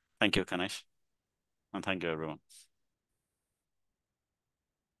 Thank you, Ganesh. And thank you, everyone.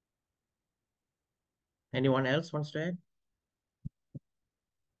 Anyone else wants to add?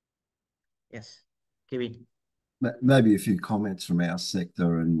 Yes, Kevin. Maybe a few comments from our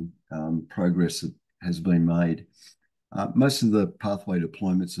sector and progress that has been made. Most of the pathway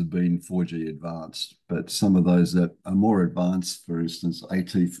deployments have been 4G advanced, but some of those that are more advanced, for instance,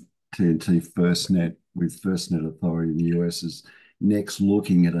 AT&T FirstNet with FirstNet Authority in the US is next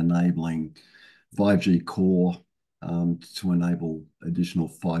looking at enabling 5G core to enable additional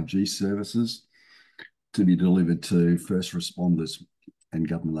 5G services to be delivered to first responders and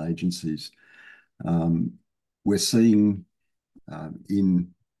government agencies. We're seeing in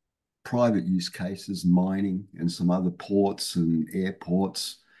private use cases, mining and some other ports and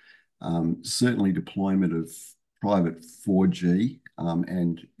airports, certainly deployment of private 4G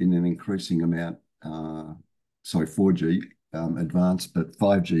and in an increasing amount, 4G advanced, but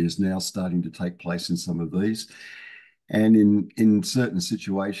 5G is now starting to take place in some of these. And in certain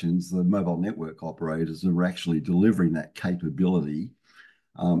situations, the mobile network operators are actually delivering that capability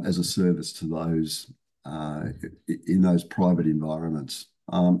as a service to those in those private environments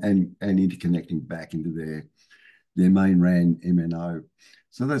and interconnecting back into their main RAN MNO.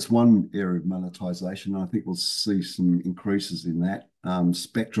 So that's one area of monetization. I think we'll see some increases in that.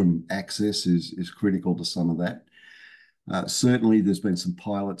 Spectrum access is critical to some of that. Certainly, there's been some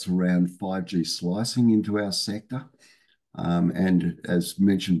pilots around 5G slicing into our sector. And as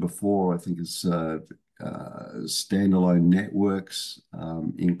mentioned before, I think as standalone networks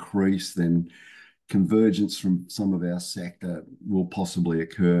increase, then convergence from some of our sector will possibly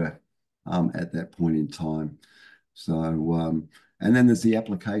occur at that point in time. So, and then there's the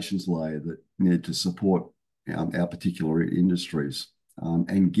applications layer that need to support our particular industries.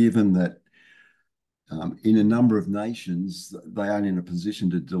 And given that in a number of nations, they aren't in a position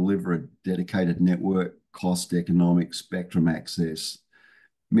to deliver a dedicated network, cost, economic, spectrum access.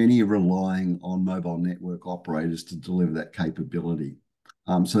 Many are relying on mobile network operators to deliver that capability.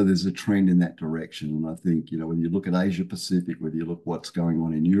 So there's a trend in that direction. And I think, when you look at Asia Pacific, whether you look what's going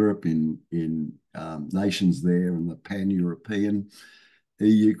on in Europe, in nations there, and the pan-European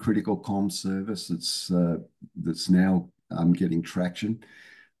EU critical comm service that's now getting traction.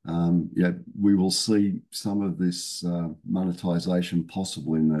 We will see some of this monetization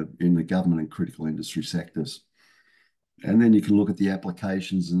possible in the government and critical industry sectors. And then you can look at the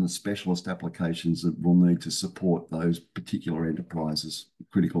applications and the specialist applications that will need to support those particular enterprises,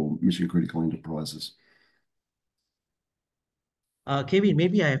 mission critical enterprises. Kevin,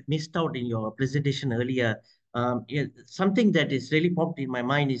 maybe I have missed out in your presentation earlier. Something that is really popped in my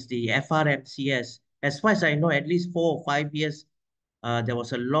mind is the FRMCS. As far as I know, at least 4 or 5 years, there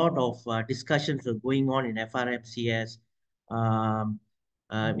was a lot of discussions going on in FRMCS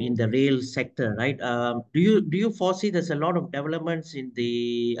in the rail sector, right? Do you foresee there's a lot of developments in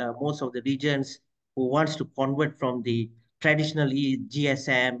the most of the regions who wants to convert from the traditional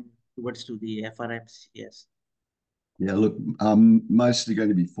GSM towards to the FRMCS? Yeah, look, most are going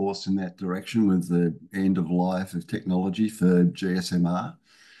to be forced in that direction with the end of life of technology for GSMR.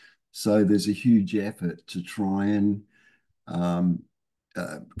 So there's a huge effort to try and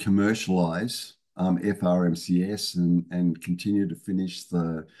commercialize FRMCS and continue to finish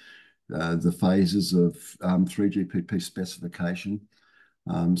the phases of 3GPP specification.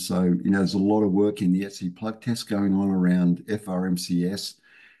 So there's a lot of work in the ETSI plug test going on around FRMCS.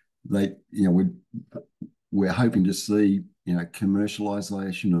 We're hoping to see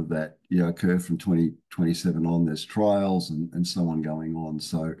commercialization of that occur from 2027 on. There's trials and so on going on.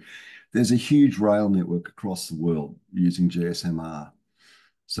 So there's a huge rail network across the world using GSMR.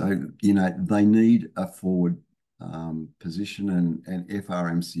 So they need a forward position, and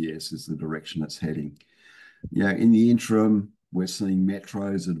FRMCS is the direction it's heading. In the interim, we're seeing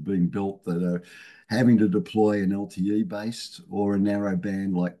metros that are being built that are having to deploy an LTE based or a narrow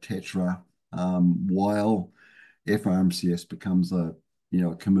band like Tetra, while FRMCS becomes a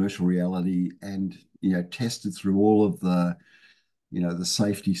commercial reality and tested through all of the the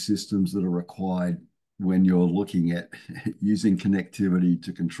safety systems that are required when you're looking at using connectivity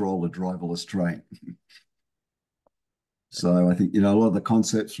to control a driverless train. So I think a lot of the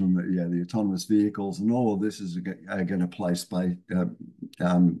concepts from the autonomous vehicles and all of this are going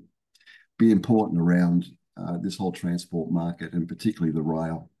to be important around this whole transport market, and particularly the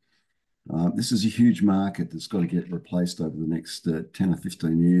rail. This is a huge market that's got to get replaced over the next 10 or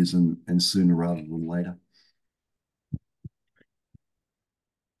 15 years, and sooner rather than later.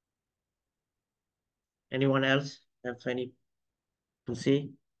 Anyone else have any to say?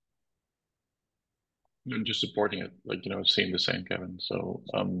 I'm just supporting it, seeing the same, Kevin. So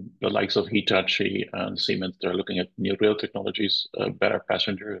the likes of Hitachi and Siemens, they're looking at new rail technologies, better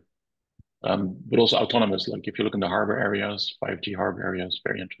passenger, but also autonomous. Like if you look in the harbor areas, 5G harbor areas,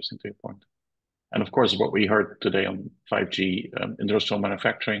 very interesting to your point. And of course, what we heard today on 5G industrial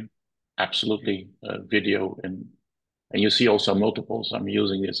manufacturing, absolutely video. And you see also multiples. I'm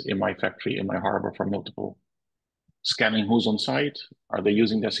using this in my factory, in my harbor for multiple. Scanning who's on site. Are they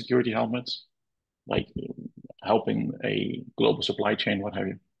using their security helmets? Like helping a global supply chain, what have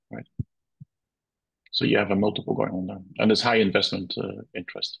you, right? So you have a multiple going on there. And there's high investment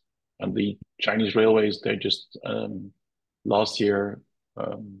interest. And the Chinese railways, they just last year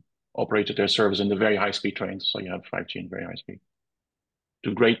operated their service in the very high-speed trains. So you have 5G in very high speed.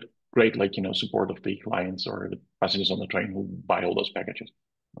 To great support of the clients or the passengers on the train who buy all those packages.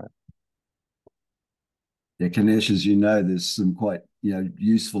 Right? Yeah, Kanesh, as you know, there's some quite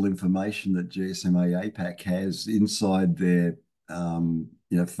useful information that GSMA APAC has inside their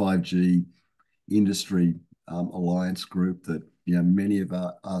 5G industry alliance group that many of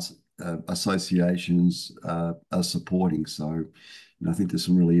our associations are supporting. So I think there's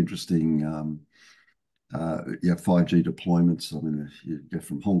some really interesting 5G deployments. I mean, you go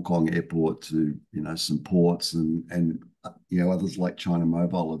from Hong Kong airport to some ports and others like China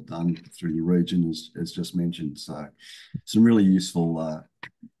Mobile have done through the region, as just mentioned. So some really useful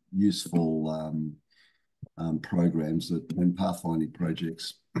programs and pathfinding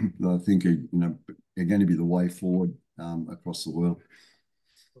projects that I think are going to be the way forward across the world.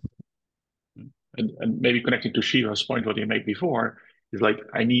 And maybe connecting to Shiva's point, what you made before, is like,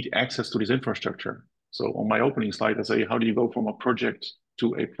 I need access to this infrastructure. So on my opening slide, I say, how do you go from a project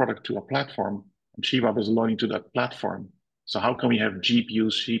to a product to a platform? And Shiva was alluding to that platform. So how can we have GPU,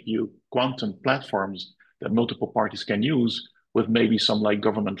 CPU, quantum platforms that multiple parties can use with maybe some like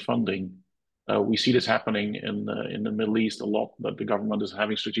government funding We see this happening in the Middle East a lot, that the government is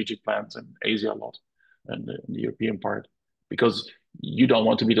having strategic plans in Asia a lot, and in the European part, because you don't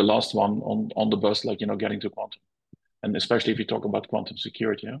want to be the last one on the bus, like, getting to quantum. And especially if you talk about quantum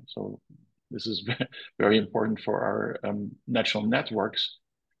security. Yeah? So this is very important for our national networks.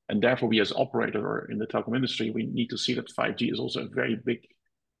 And therefore, we as operator in the telecom industry, we need to see that 5G is also a very big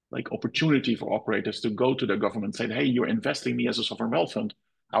opportunity for operators to go to their government and say, hey, you're investing me as a sovereign wealth fund.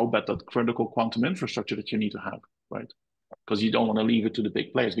 How about that critical quantum infrastructure that you need to have, right? Because you don't want to leave it to the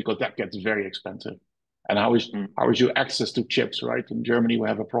big players, because that gets very expensive. And how is your access to chips, right? In Germany, we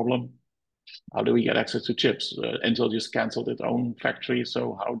have a problem. How do we get access to chips? Intel just canceled its own factory.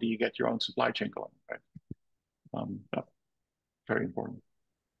 So how do you get your own supply chain going, right? Yeah, very important.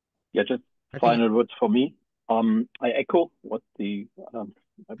 Yeah, just final words for me. I echo what the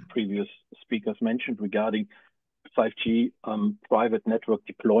previous speakers mentioned regarding 5G private network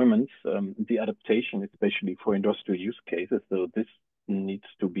deployments, the adaptation, especially for industrial use cases. So this needs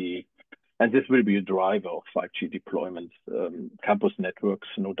to be, and this will be a driver of 5G deployments, campus networks,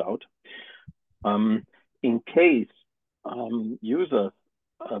 no doubt. In case users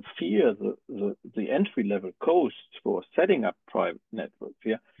fear the entry-level costs for setting up private networks,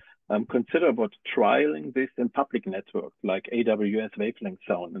 consider about trialing this in public networks like AWS Wavelength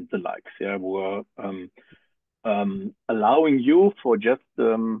Zone and the likes, who are allowing you for just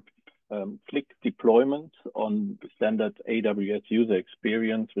click deployment on the standard AWS user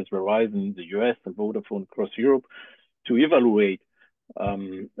experience with Verizon in the US and Vodafone across Europe to evaluate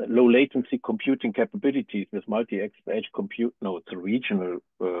low latency computing capabilities with multi-edge compute nodes, regional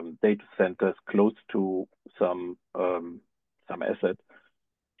data centers close to some asset,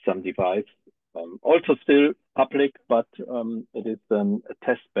 some device. Also still public, but it is a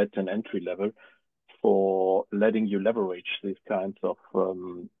test bed and entry level for letting you leverage these kinds of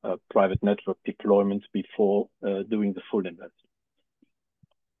private network deployments before doing the full investment.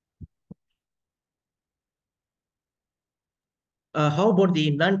 How about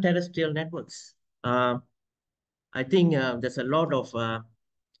the non-terrestrial networks? I think there's a lot of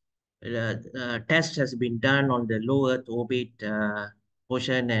tests has been done on the low Earth orbit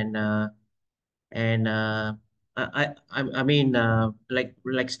portion, and I mean, like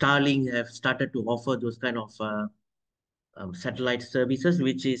Starlink have started to offer those kind of satellite services,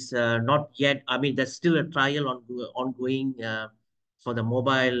 which is not yet. I mean, there's still a trial ongoing for the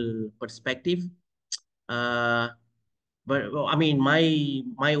mobile perspective. But well, I mean, my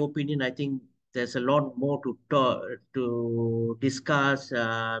opinion, I think there's a lot more to discuss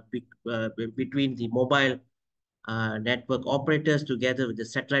between the mobile network operators together with the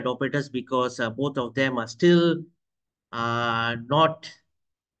satellite operators, because both of them are still not,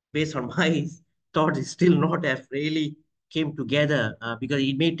 based on my thought, is still not have really came together, because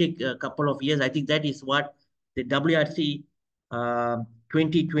it may take a couple of years. I think that is what the WRC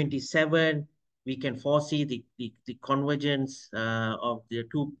 2027, we can foresee the convergence of the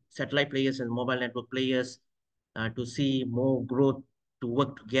two satellite players and mobile network players to see more growth to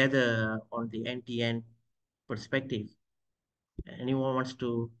work together on the end-to-end perspective. Anyone wants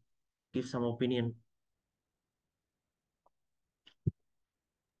to give some opinion?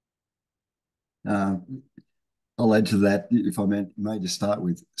 I'll add to that, if I may just start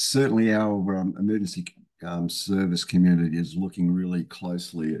with. Certainly our emergency service community is looking really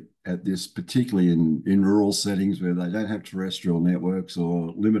closely at this, particularly in rural settings where they don't have terrestrial networks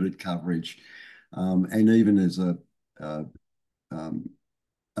or limited coverage, and even as a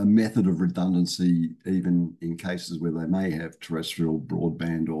method of redundancy, even in cases where they may have terrestrial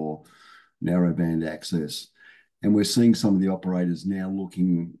broadband or narrowband access. And we're seeing some of the operators now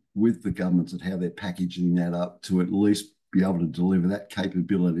looking with the governments at how they're packaging that up to at least be able to deliver that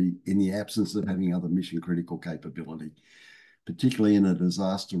capability in the absence of having other mission critical capability, particularly in a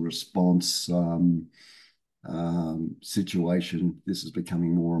disaster response situation. This is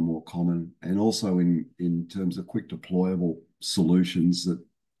becoming more and more common, and also in terms of quick deployable solutions that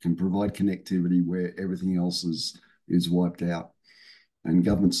can provide connectivity where everything else is wiped out. And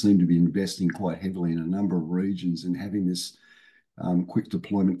governments seem to be investing quite heavily in a number of regions and having this quick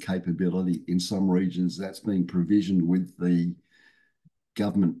deployment capability. In some regions, that's being provisioned with the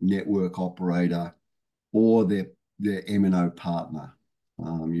government network operator or their MNO partner.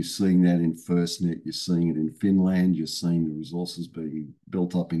 You're seeing that in FirstNet, you're seeing it in Finland, you're seeing the resources being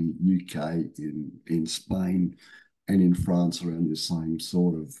built up in UK, in Spain, and in France around the same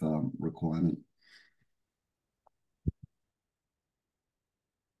sort of requirement.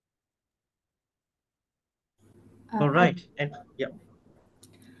 All right. And yeah.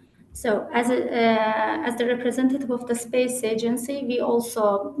 So as the representative of the space agency, we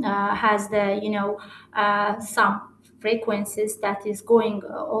also has the some frequencies that is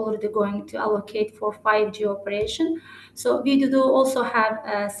already going to allocate for 5G operation. So we do also have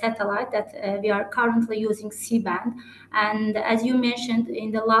a satellite that we are currently using C-band, and as you mentioned in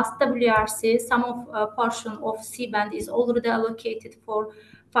the last WRC, some of portion of C-band is already allocated for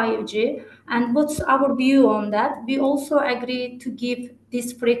 5G. And what's our view on that? We also agree to give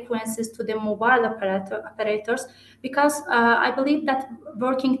these frequencies to the mobile operators, because I believe that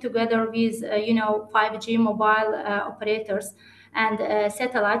working together with 5G mobile operators and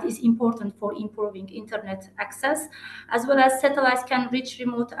satellite is important for improving internet access, as well as satellites can reach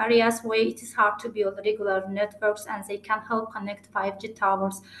remote areas where it is hard to build regular networks, and they can help connect 5G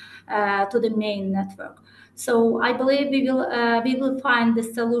towers to the main network. So I believe we will find the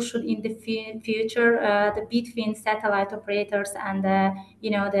solution in the future, between satellite operators and the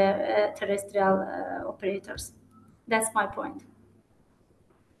terrestrial operators. That's my point.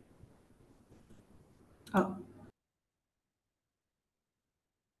 Oh.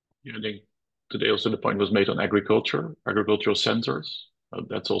 Yeah, I think today also the point was made on agricultural sensors.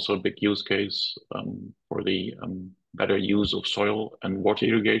 That's also a big use case for the better use of soil and water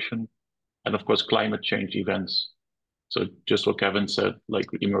irrigation, and of course climate change events. So just what Kevin said, like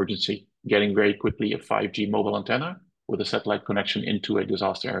emergency, getting very quickly a 5G mobile antenna with a satellite connection into a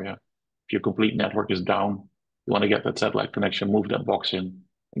disaster area. If your complete network is down, you want to get that satellite connection, move that box in,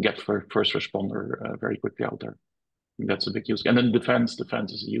 and get first responder very quickly out there. I think that's a big use. And then defense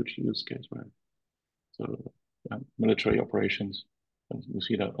is a huge use case, right? So military operations, you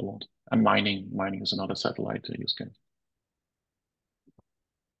see that a lot. And mining is another satellite use case.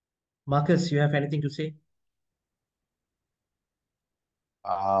 Marcus, you have anything to say?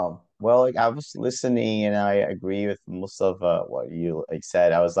 Well, I was listening and I agree with most of what you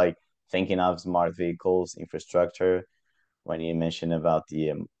said. I was thinking of smart vehicles infrastructure when you mentioned about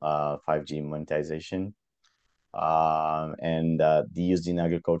the 5G monetization. And the use in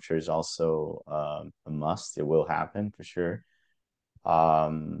agriculture is also a must. It will happen for sure.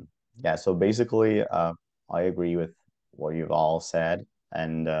 Yeah, so basically, I agree with what you've all said,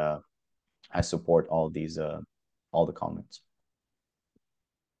 and I support all the comments.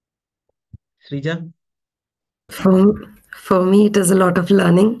 Srija? For me, it is a lot of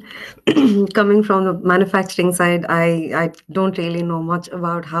learning. Coming from the manufacturing side, I don't really know much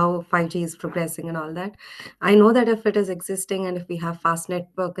about how 5G is progressing and all that. I know that if it is existing and if we have fast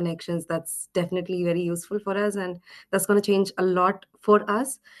network connections, that's definitely very useful for us, and that's going to change a lot for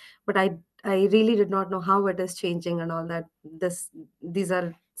us. But I really did not know how it is changing and all that. These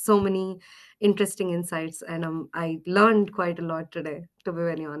are so many interesting insights, and I learned quite a lot today, to be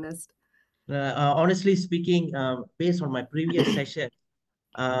very honest. Honestly speaking, based on my previous session,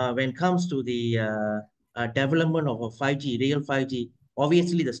 when it comes to the development of a 5G, real 5G,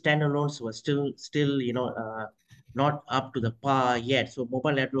 obviously the standalones were still not up to the par yet. So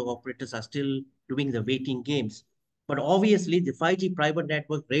mobile network operators are still doing the waiting games. But obviously the 5G private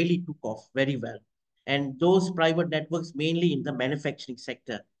network really took off very well. And those private networks mainly in the manufacturing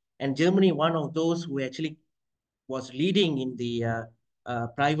sector. And Germany, one of those who actually was leading in the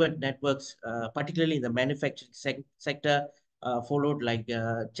private networks, particularly in the manufacturing sector, followed like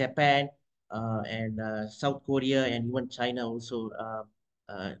Japan and South Korea and even China also.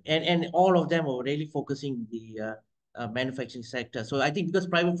 And all of them were really focusing the manufacturing sector. So I think because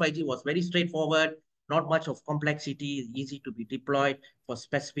private 5G was very straightforward, not much of complexity, easy to be deployed for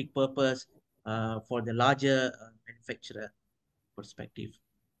specific purpose for the larger manufacturer perspective.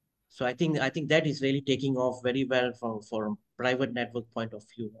 So I think that is really taking off very well from private network point of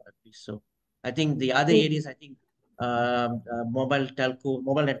view, at least. So I think the other areas, I think mobile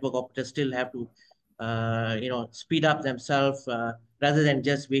network operators still have to speed up themselves rather than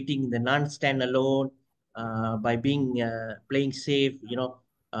just waiting in the non-standalone by being playing safe.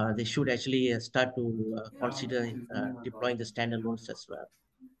 They should actually start to consider deploying the standalones as well.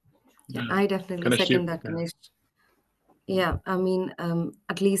 Yeah, I definitely second that, Ganesh. Yeah, I mean,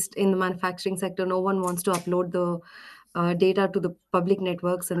 at least in the manufacturing sector, no one wants to upload the data to the public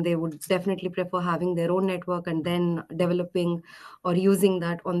networks, and they would definitely prefer having their own network and then developing or using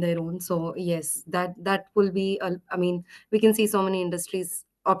that on their own. So yes, that will be. I mean, we can see so many industries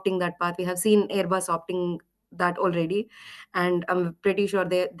opting that path. We have seen Airbus opting that already, and I'm pretty sure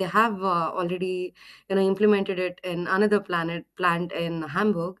they have already implemented it in another plant in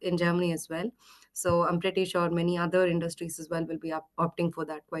Hamburg in Germany as well. So I'm pretty sure many other industries as well will be opting for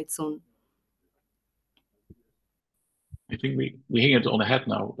that quite soon. I think we hang it on the head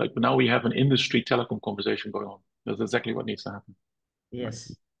now. Like now we have an industry telecom conversation going on. That's exactly what needs to happen.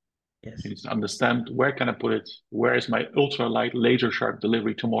 Yes. Yes. You need to understand, where can I put it? Where is my ultra light laser sharp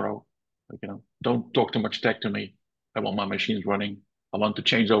delivery tomorrow? Like, you know, don't talk too much tech to me. I want my machines running. I want to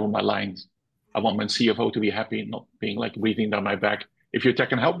change over my lines. I want my CFO to be happy, not being like breathing down my back. If your tech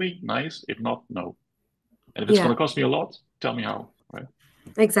can help me, nice. If not, no. And if it's going to cost me a lot, tell me how, right?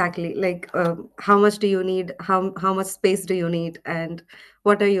 Exactly. Like, how much do you need? How much space do you need? And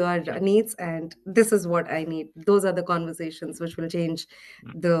what are your needs? And this is what I need. Those are the conversations which will change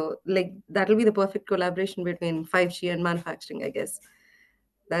that will be the perfect collaboration between 5G and manufacturing, I guess.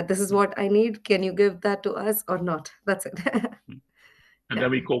 That this is what I need. Can you give that to us or not? That's it. And then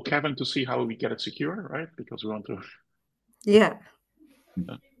we call Kevin to see how we get it secure, right? Because we want to. Yeah.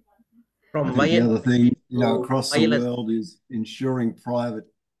 I think the other thing, across the world is ensuring private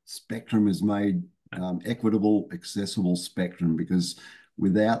spectrum is made equitable, accessible spectrum, because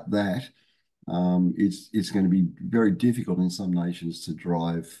without that, it's going to be very difficult in some nations to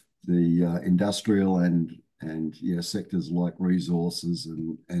drive the industrial and sectors like resources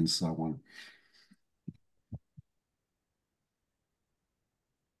and so on.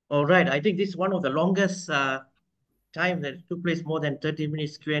 All right. I think this is one of the longest time that took place, more than 30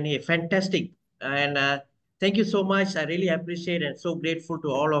 minutes Q&A. Fantastic. And thank you so much. I really appreciate and so grateful to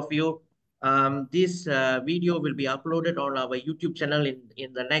all of you. This video will be uploaded on our YouTube channel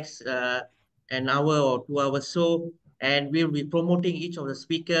in the next an hour or 2 hours so, and we'll be promoting each of the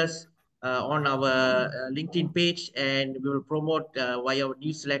speakers on our LinkedIn page, and we will promote via our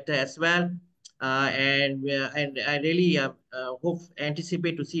newsletter as well. And I really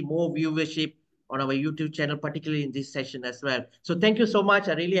anticipate to see more viewership on our YouTube channel, particularly in this session as well. So thank you so much.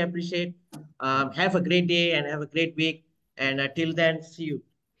 I really appreciate. Have a great day and have a great week. And till then, see you.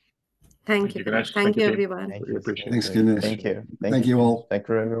 Thank you. Thank you, everyone. Thanks, Ganesh. Thank you. Thank you all. Thank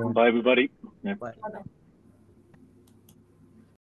you, everyone. Bye, everybody. Bye.